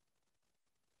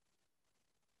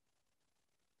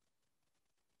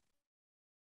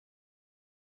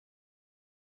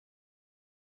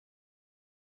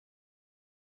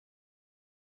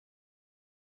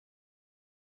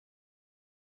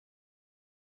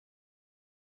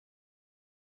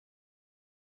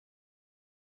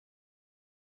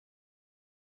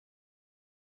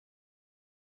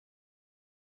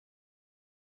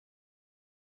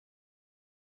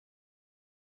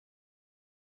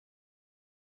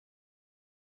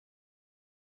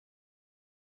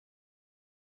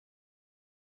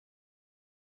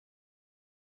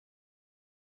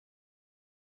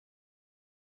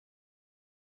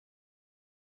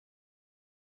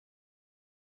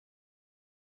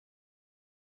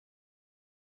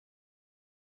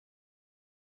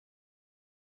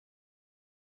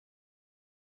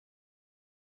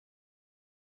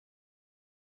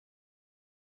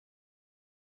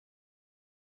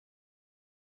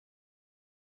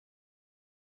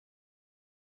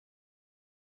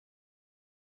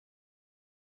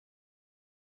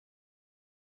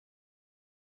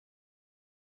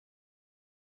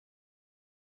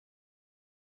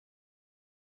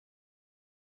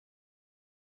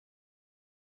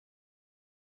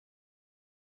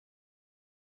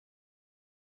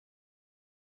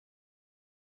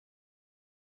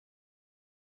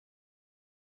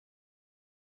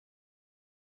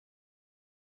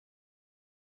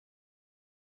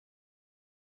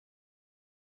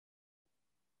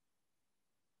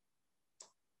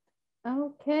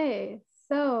 Okay,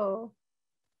 so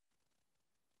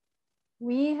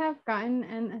we have gotten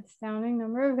an astounding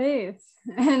number of A's,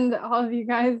 and all of you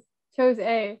guys chose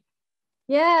A.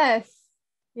 Yes,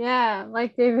 yeah,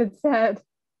 like David said,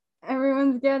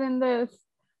 everyone's getting this.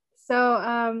 So,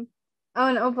 oh,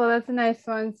 and Opal, that's a nice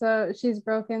one. So she's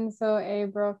broken, so A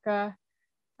Broca,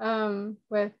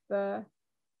 with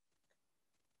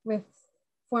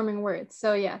forming words.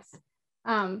 So yes,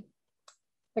 the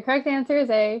correct answer is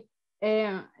A.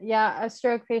 A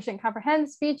stroke patient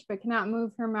comprehends speech but cannot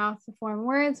move her mouth to form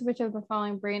words. Which of the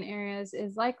following brain areas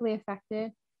is likely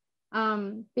affected?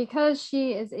 Because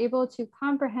she is able to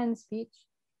comprehend speech,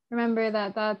 remember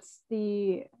that that's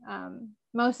the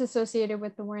most associated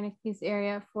with the Wernicke's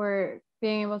area for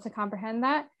being able to comprehend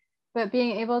that, but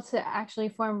being able to actually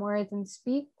form words and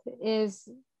speak is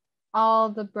all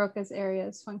the Broca's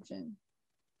areas function.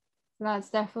 So that's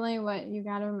definitely what you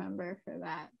got to remember for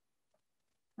that.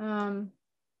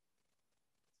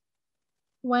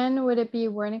 When would it be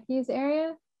Wernicke's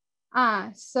area?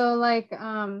 So like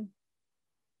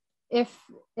if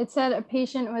it said a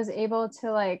patient was able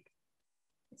to like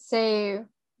say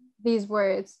these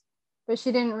words, but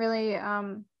she didn't really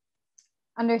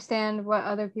understand what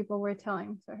other people were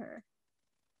telling to her.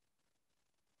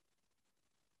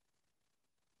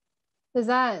 Does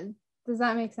that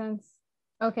make sense?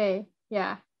 Okay,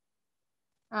 yeah.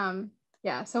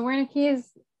 Yeah, so Wernicke is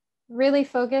really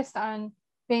focused on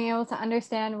being able to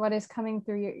understand what is coming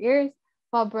through your ears,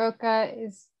 while Broca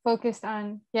is focused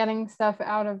on getting stuff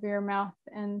out of your mouth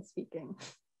and speaking.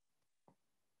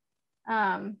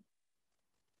 And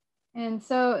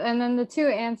then the two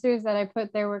answers that I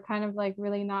put there were kind of like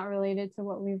really not related to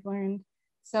what we've learned.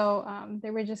 So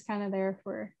they were just kind of there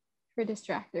for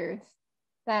distractors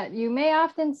that you may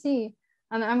often see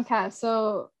on the MCAT.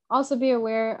 So also be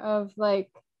aware of like,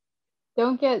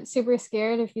 don't get super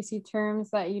scared if you see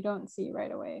terms that you don't see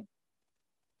right away.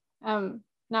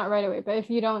 Not right away, but if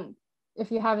you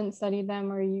haven't studied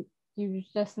them or you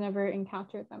just never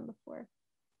encountered them before,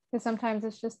 because sometimes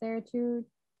it's just there to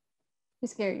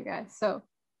scare you guys. So,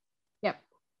 yep.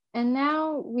 And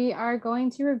now we are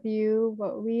going to review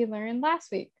what we learned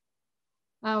last week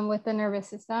with the nervous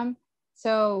system.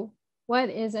 So, what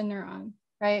is a neuron,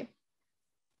 right?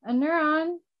 A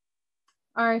neuron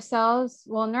are cells,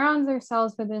 neurons are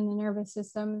cells within the nervous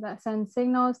system that send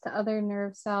signals to other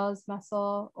nerve cells,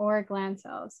 muscle, or gland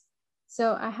cells.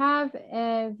 So I have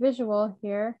a visual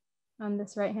here on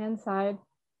this right-hand side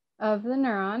of the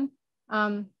neuron.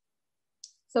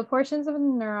 So portions of the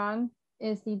neuron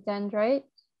is the dendrite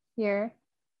here,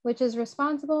 which is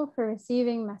responsible for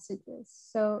receiving messages.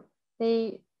 So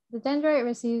the dendrite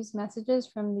receives messages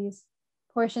from these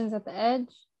portions at the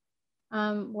edge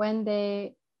when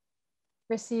they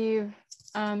receive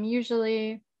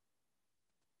usually,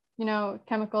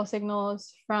 chemical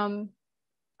signals from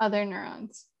other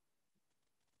neurons.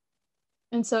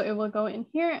 And so it will go in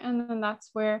here, and then that's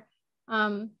where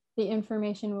the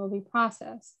information will be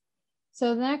processed.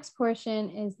 So the next portion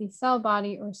is the cell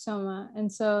body or soma.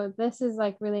 And so this is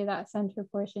like really that center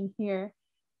portion here.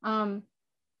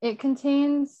 It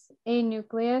contains a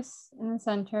nucleus in the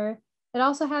center. It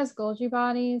also has Golgi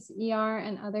bodies, ER,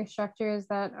 and other structures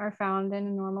that are found in a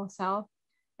normal cell.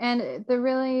 And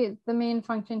the main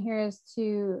function here is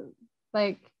to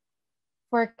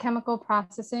for chemical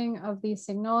processing of these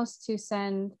signals to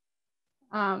send,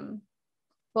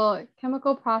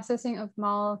 chemical processing of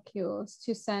molecules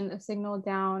to send a signal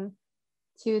down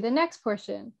to the next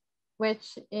portion,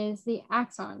 which is the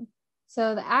axon.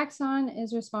 So the axon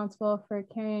is responsible for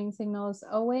carrying signals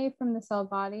away from the cell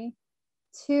body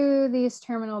to these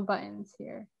terminal buttons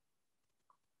here.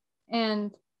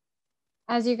 And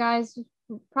as you guys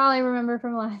probably remember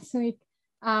from last week,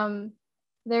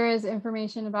 there is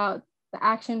information about the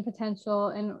action potential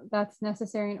and that's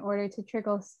necessary in order to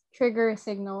trigger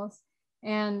signals,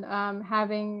 and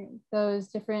having those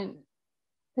different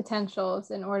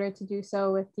potentials in order to do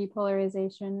so with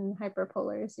depolarization and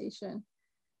hyperpolarization.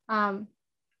 I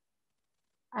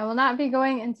will not be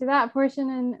going into that portion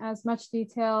in as much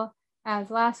detail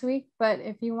as last week, but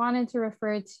if you wanted to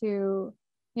refer to,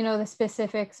 the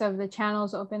specifics of the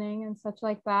channels opening and such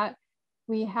like that,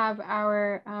 we have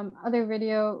our other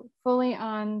video fully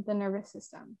on the nervous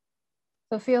system.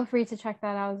 So feel free to check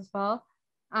that out as well.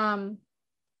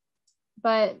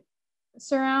 But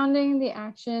surrounding the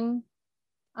axon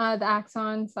is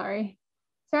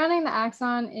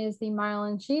the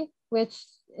myelin sheath, which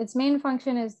its main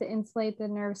function is to insulate the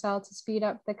nerve cell to speed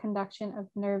up the conduction of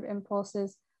nerve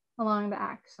impulses along the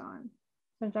axon.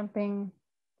 So jumping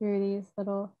through these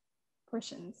little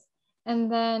portions.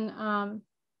 And then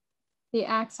the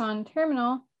axon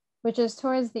terminal, which is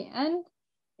towards the end,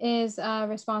 is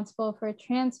responsible for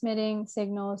transmitting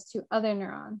signals to other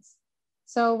neurons.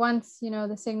 So once,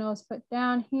 the signal is put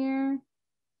down here,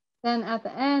 then at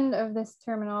the end of this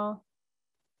terminal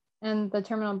and the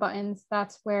terminal buttons,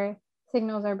 that's where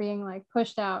signals are being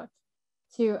pushed out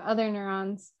to other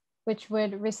neurons, which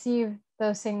would receive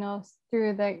those signals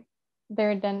through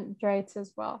their dendrites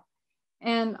as well.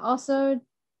 And also,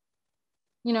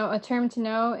 a term to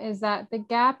know is that the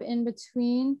gap in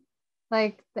between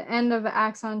the end of the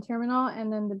axon terminal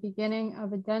and then the beginning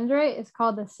of a dendrite is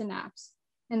called the synapse.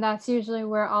 And that's usually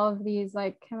where all of these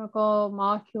chemical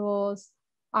molecules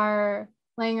are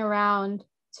laying around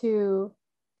to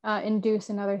induce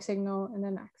another signal in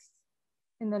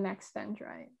the next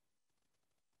dendrite.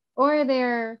 Or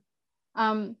they're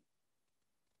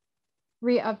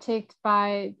reuptaked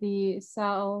by the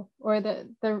cell or the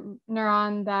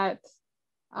neuron that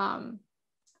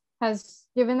has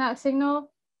given that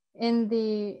signal in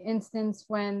the instance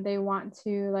when they want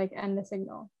to like end the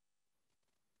signal.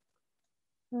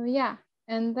 So yeah,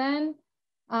 and then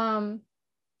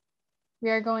we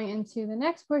are going into the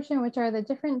next portion, which are the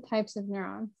different types of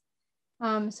neurons.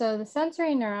 So the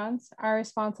sensory neurons are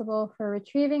responsible for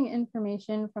retrieving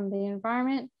information from the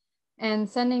environment and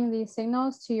sending these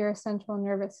signals to your central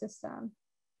nervous system.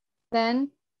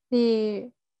 Then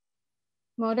the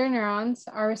motor neurons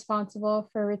are responsible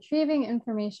for retrieving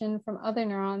information from other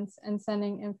neurons and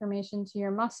sending information to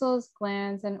your muscles,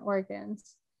 glands, and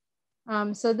organs.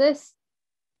 So this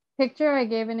picture, I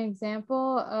gave an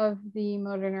example of the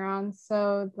motor neurons.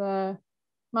 So the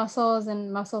muscles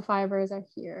and muscle fibers are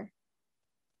here.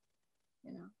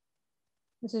 You know,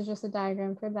 this is just a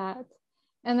diagram for that.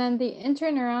 And then the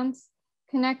interneurons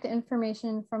connect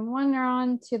information from one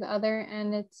neuron to the other,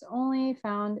 and it's only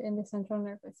found in the central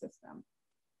nervous system.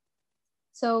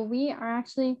 So we are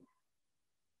actually,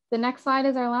 the next slide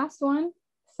is our last one.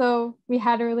 So we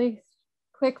had a really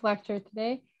quick lecture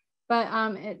today, but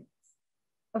it's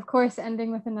of course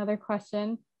ending with another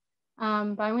question. But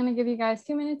I'm gonna give you guys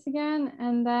 2 minutes again,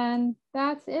 and then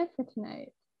that's it for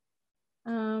tonight.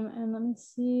 And let me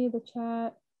see the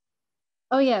chat.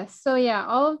 Oh yes, so yeah,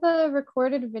 all of the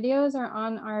recorded videos are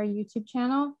on our YouTube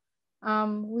channel.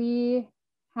 We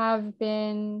have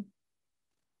been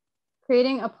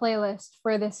creating a playlist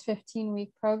for this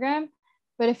 15-week program,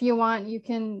 but if you want, you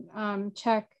can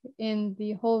check in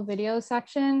the whole video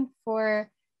section for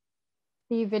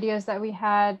the videos that we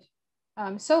had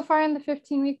so far in the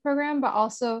 15-week program, but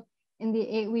also in the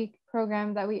 8-week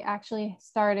program that we actually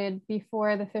started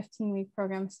before the 15-week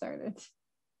program started.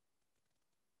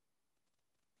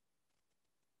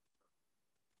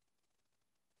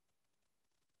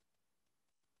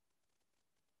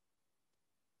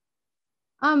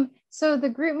 So the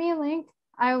GroupMe link,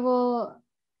 I will,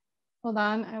 hold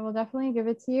on, I will definitely give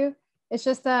it to you. It's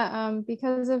just that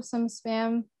because of some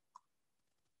spam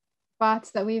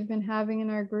bots that we've been having in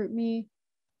our GroupMe,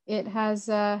 it has,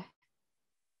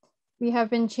 we have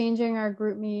been changing our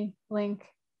GroupMe link.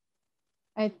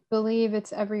 I believe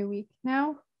it's every week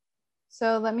now.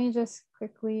 So let me just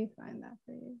quickly find that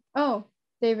for you. Oh,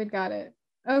 David got it.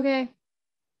 Okay.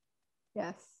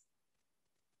 Yes.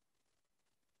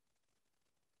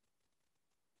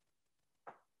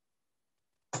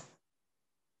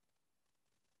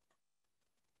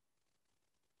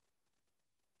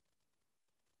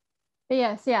 But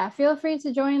yes, yeah, feel free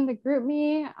to join the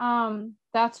GroupMe.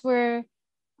 That's where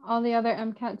all the other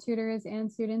MCAT tutors and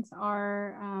students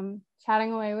are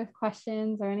chatting away with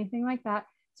questions or anything like that.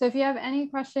 So if you have any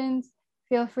questions,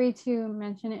 feel free to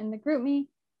mention it in the GroupMe,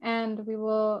 and we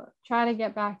will try to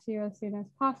get back to you as soon as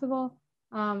possible.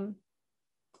 And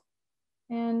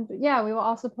yeah, we will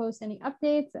also post any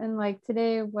updates. And like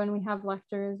today, when we have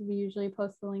lectures, we usually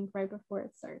post the link right before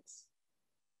it starts.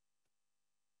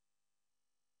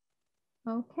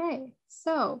 Okay,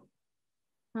 so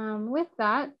with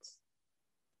that,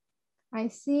 I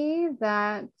see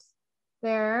that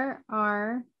there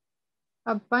are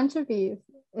a bunch of bees.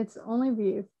 It's only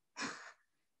bees.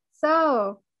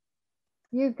 So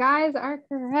you guys are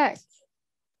correct.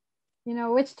 You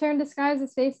know, which term describes the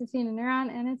space between a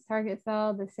neuron and its target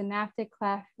cell? The synaptic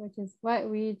cleft, which is what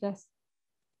we just,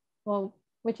 well,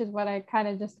 which is what I kind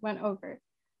of just went over.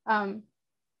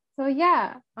 So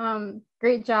yeah,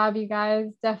 great job, you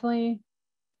guys. Definitely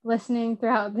listening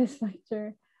throughout this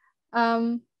lecture.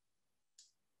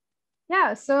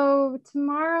 Yeah, so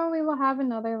tomorrow we will have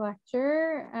another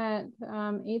lecture at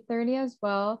 8:30 as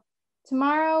well.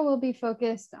 Tomorrow we'll be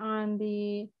focused on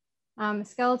the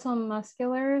skeletal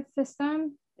muscular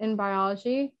system in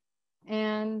biology.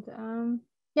 And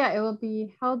yeah, it will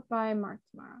be held by Mark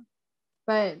tomorrow.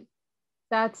 But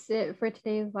that's it for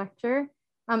today's lecture.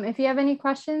 If you have any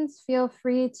questions, feel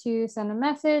free to send a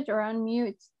message or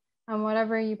unmute,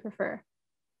 whatever you prefer.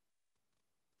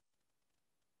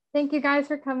 Thank you guys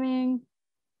for coming.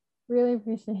 Really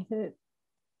appreciate it.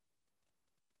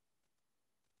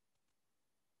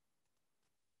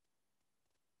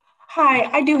 Hi,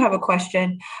 I do have a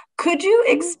question. Could you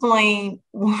explain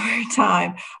one more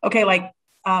time? Okay, like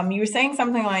you were saying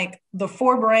something like the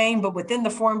forebrain, but within the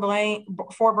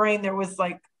forebrain, there was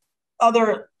like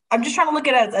other. I'm just trying to look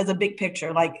at it as a big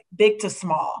picture, like big to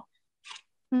small.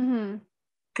 Mm-hmm.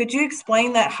 Could you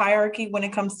explain that hierarchy when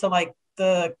it comes to like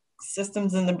the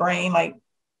systems in the brain? Like,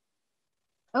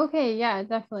 Okay, yeah,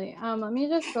 definitely. Let me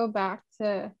just go back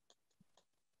to,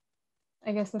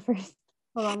 I guess the first,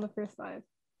 hold on, the first slide.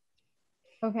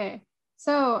 Okay,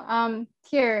 So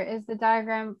here is the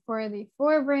diagram for the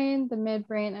forebrain, the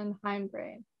midbrain, and the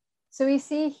hindbrain. So we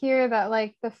see here that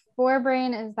like the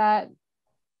forebrain is that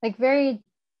like very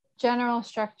general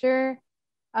structure.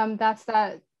 That's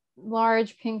that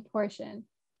large pink portion,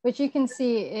 which you can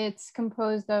see it's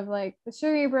composed of like the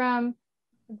cerebrum,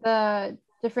 the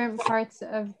different parts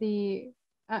of the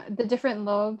different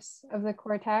lobes of the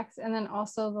cortex, and then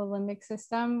also the limbic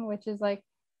system, which is like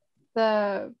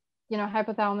the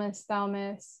hypothalamus,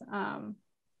 thalamus,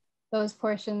 those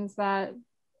portions that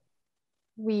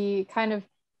we kind of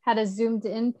had a zoomed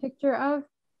in picture of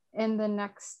in the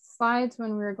next slides when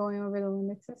we were going over the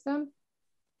limbic system.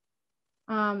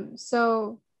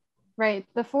 So, right,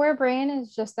 the forebrain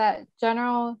is just that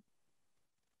general,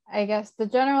 I guess, the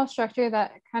general structure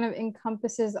that kind of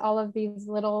encompasses all of these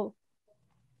little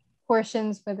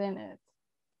portions within it.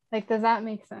 Like, does that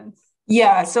make sense?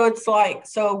 Yeah, so it's like,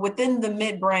 so within the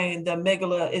midbrain, the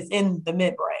amygdala is in the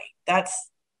midbrain. That's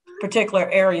particular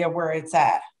area where it's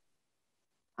at.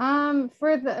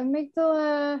 For the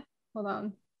amygdala, hold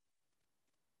on.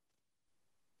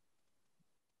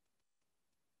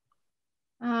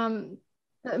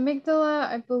 The amygdala,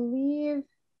 I believe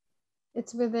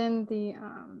it's within the,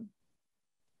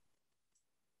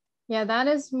 yeah, that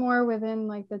is more within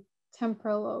like the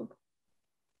temporal lobe.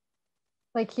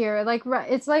 Like here, like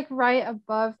it's like right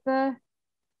above the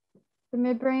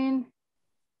midbrain.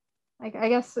 Like I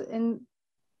guess in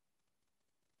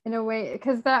a way,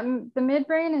 because that the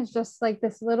midbrain is just like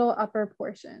this little upper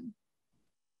portion.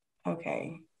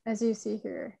 Okay. As you see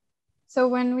here. So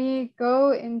when we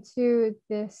go into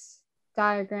this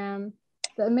diagram,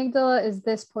 the amygdala is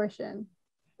this portion,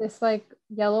 this like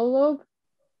yellow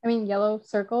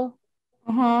circle.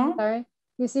 Sorry.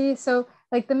 You see, so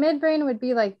like the midbrain would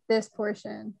be like this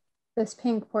portion, this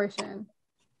pink portion.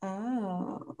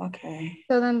 Oh, okay.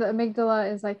 So then the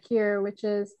amygdala is like here, which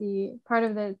is the part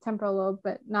of the temporal lobe,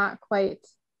 but not quite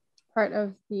part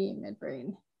of the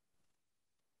midbrain.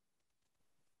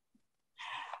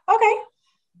 Okay.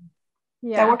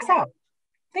 Yeah. That works out.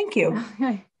 Thank you.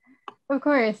 Okay. Of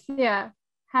course. Yeah.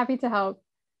 Happy to help.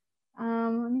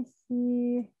 Let me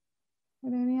see. Are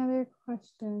there any other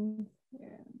questions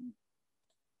here?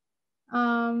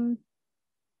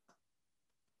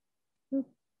 Oops,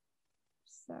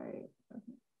 sorry.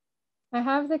 Okay. I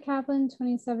have the Kaplan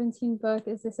 2017 book.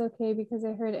 Is this okay? Because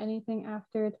I heard anything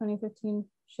after 2015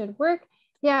 should work.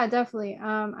 Yeah, definitely.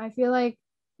 I feel like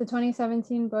the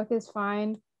 2017 book is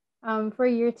fine. For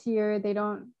year to year, they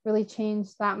don't really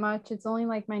change that much. It's only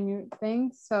like minute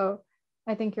things. So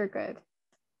I think you're good.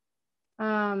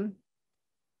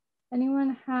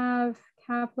 Anyone have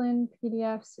Kaplan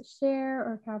PDFs to share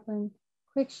or Kaplan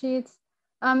quick sheets?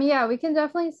 Yeah, we can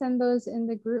definitely send those in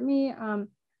the GroupMe.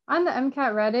 On the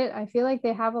MCAT Reddit, I feel like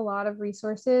they have a lot of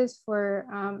resources for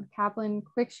Kaplan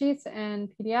quick sheets and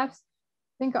PDFs.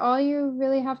 I think all you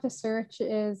really have to search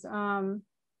is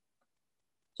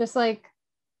just like,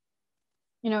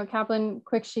 Kaplan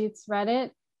quick sheets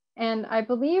Reddit. And I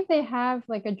believe they have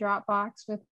like a Dropbox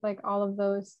with like all of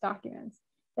those documents.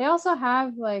 They also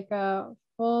have like a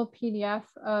full PDF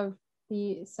of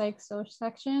the Psych Soc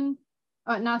section,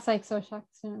 not Psych Soc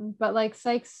section, but like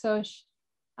Psych Soc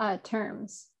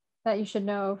terms that you should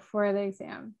know for the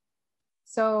exam.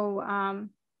 So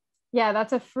yeah,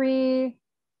 that's a free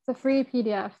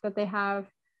PDF that they have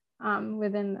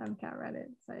within the MCAT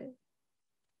Reddit site.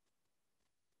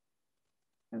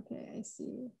 Okay, I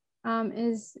see.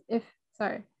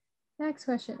 Next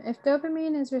question. If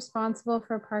dopamine is responsible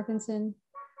for Parkinson,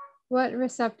 what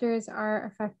receptors are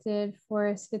affected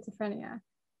for schizophrenia?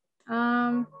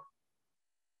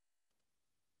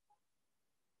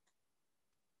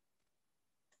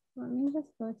 Let me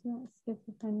just go to that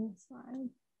schizophrenia slide.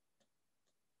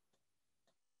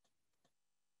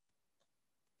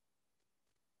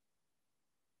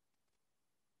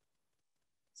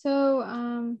 So,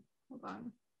 hold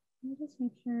on. Let me just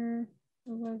make sure it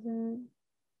wasn't.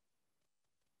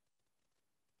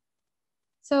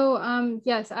 So,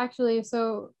 yes, actually,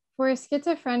 so for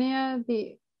schizophrenia,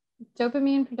 the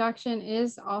dopamine production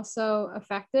is also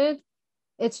affected.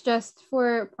 It's just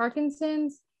for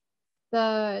Parkinson's,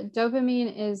 the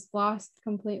dopamine is lost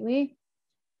completely.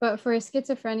 But for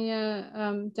schizophrenia,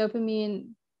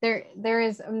 dopamine, there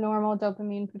is a normal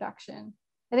dopamine production.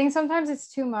 I think sometimes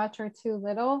it's too much or too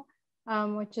little,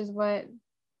 which is what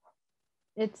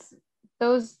the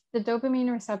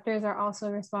dopamine receptors are also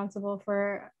responsible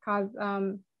for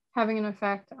having an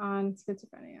effect on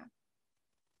schizophrenia.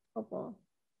 Hopeful.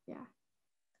 Yeah.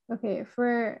 Okay,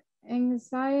 for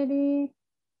anxiety,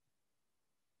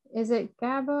 is it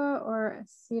GABA or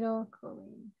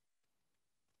acetylcholine?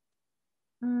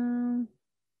 Okay,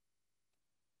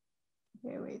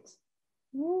 wait.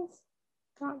 Yes,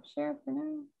 stop share for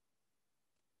now.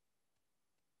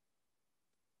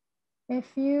 If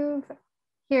you've,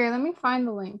 here, let me find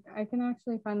the link. I can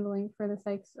actually find the link for the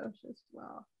Psych Soch as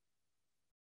well.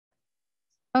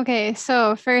 Okay,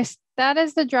 so first, that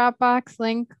is the Dropbox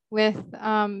link with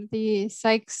the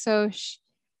Psych Soch.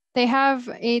 They have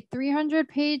a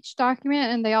 300-page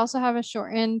document, and they also have a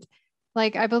shortened,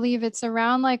 like I believe it's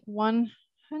around like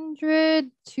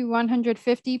 100 to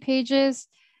 150 pages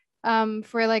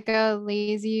for like a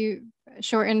lazy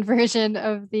shortened version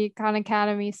of the Khan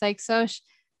Academy Psych Soch.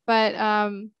 But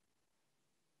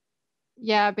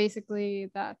yeah,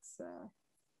 basically that's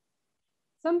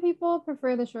some people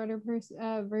prefer the shorter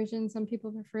version, some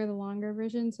people prefer the longer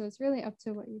version, so it's really up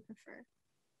to what you prefer.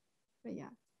 But yeah.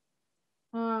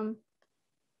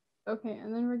 Okay,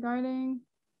 and then regarding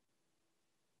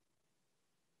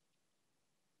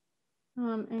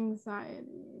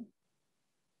anxiety.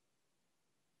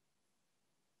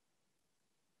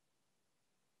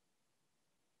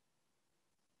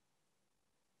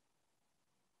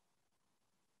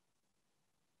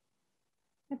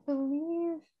 I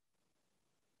believe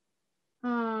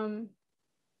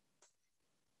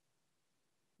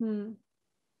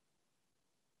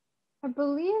I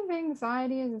believe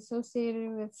anxiety is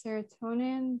associated with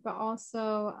serotonin, but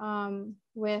also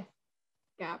with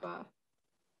GABA.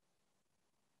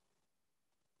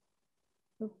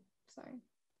 Oops, sorry,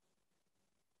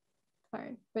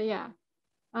 but yeah,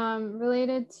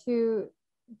 related to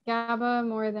GABA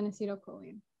more than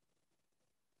acetylcholine.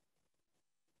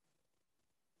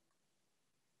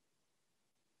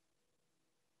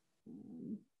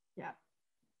 Yeah.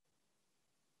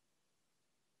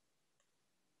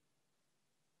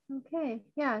 Okay,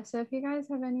 yeah, so if you guys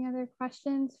have any other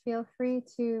questions, feel free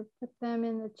to put them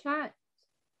in the chat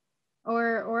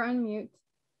or unmute,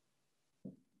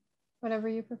 whatever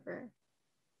you prefer.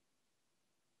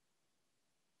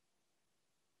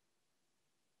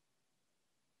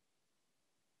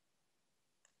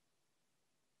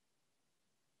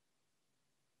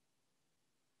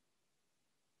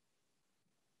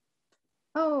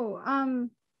 Oh,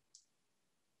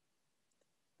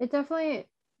 it definitely,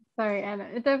 sorry, Anna,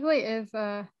 it definitely is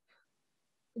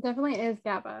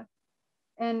GABA,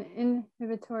 an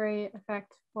inhibitory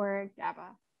effect for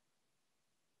GABA.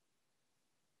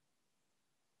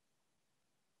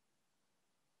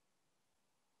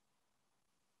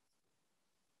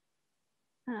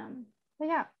 But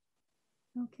yeah,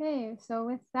 okay, so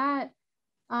with that,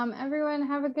 everyone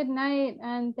have a good night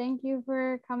and thank you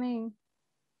for coming.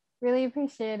 Really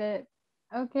appreciate it.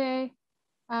 Okay.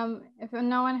 If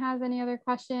no one has any other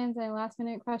questions, any last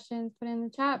minute questions, put in the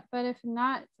chat. But if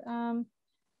not,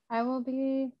 I will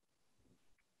be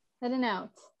heading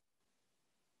out.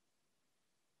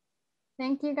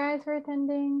 Thank you guys for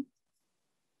attending.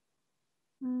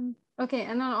 Okay,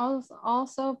 and then I'll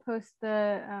also post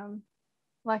the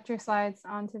lecture slides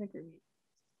onto the group.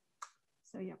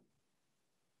 So yeah.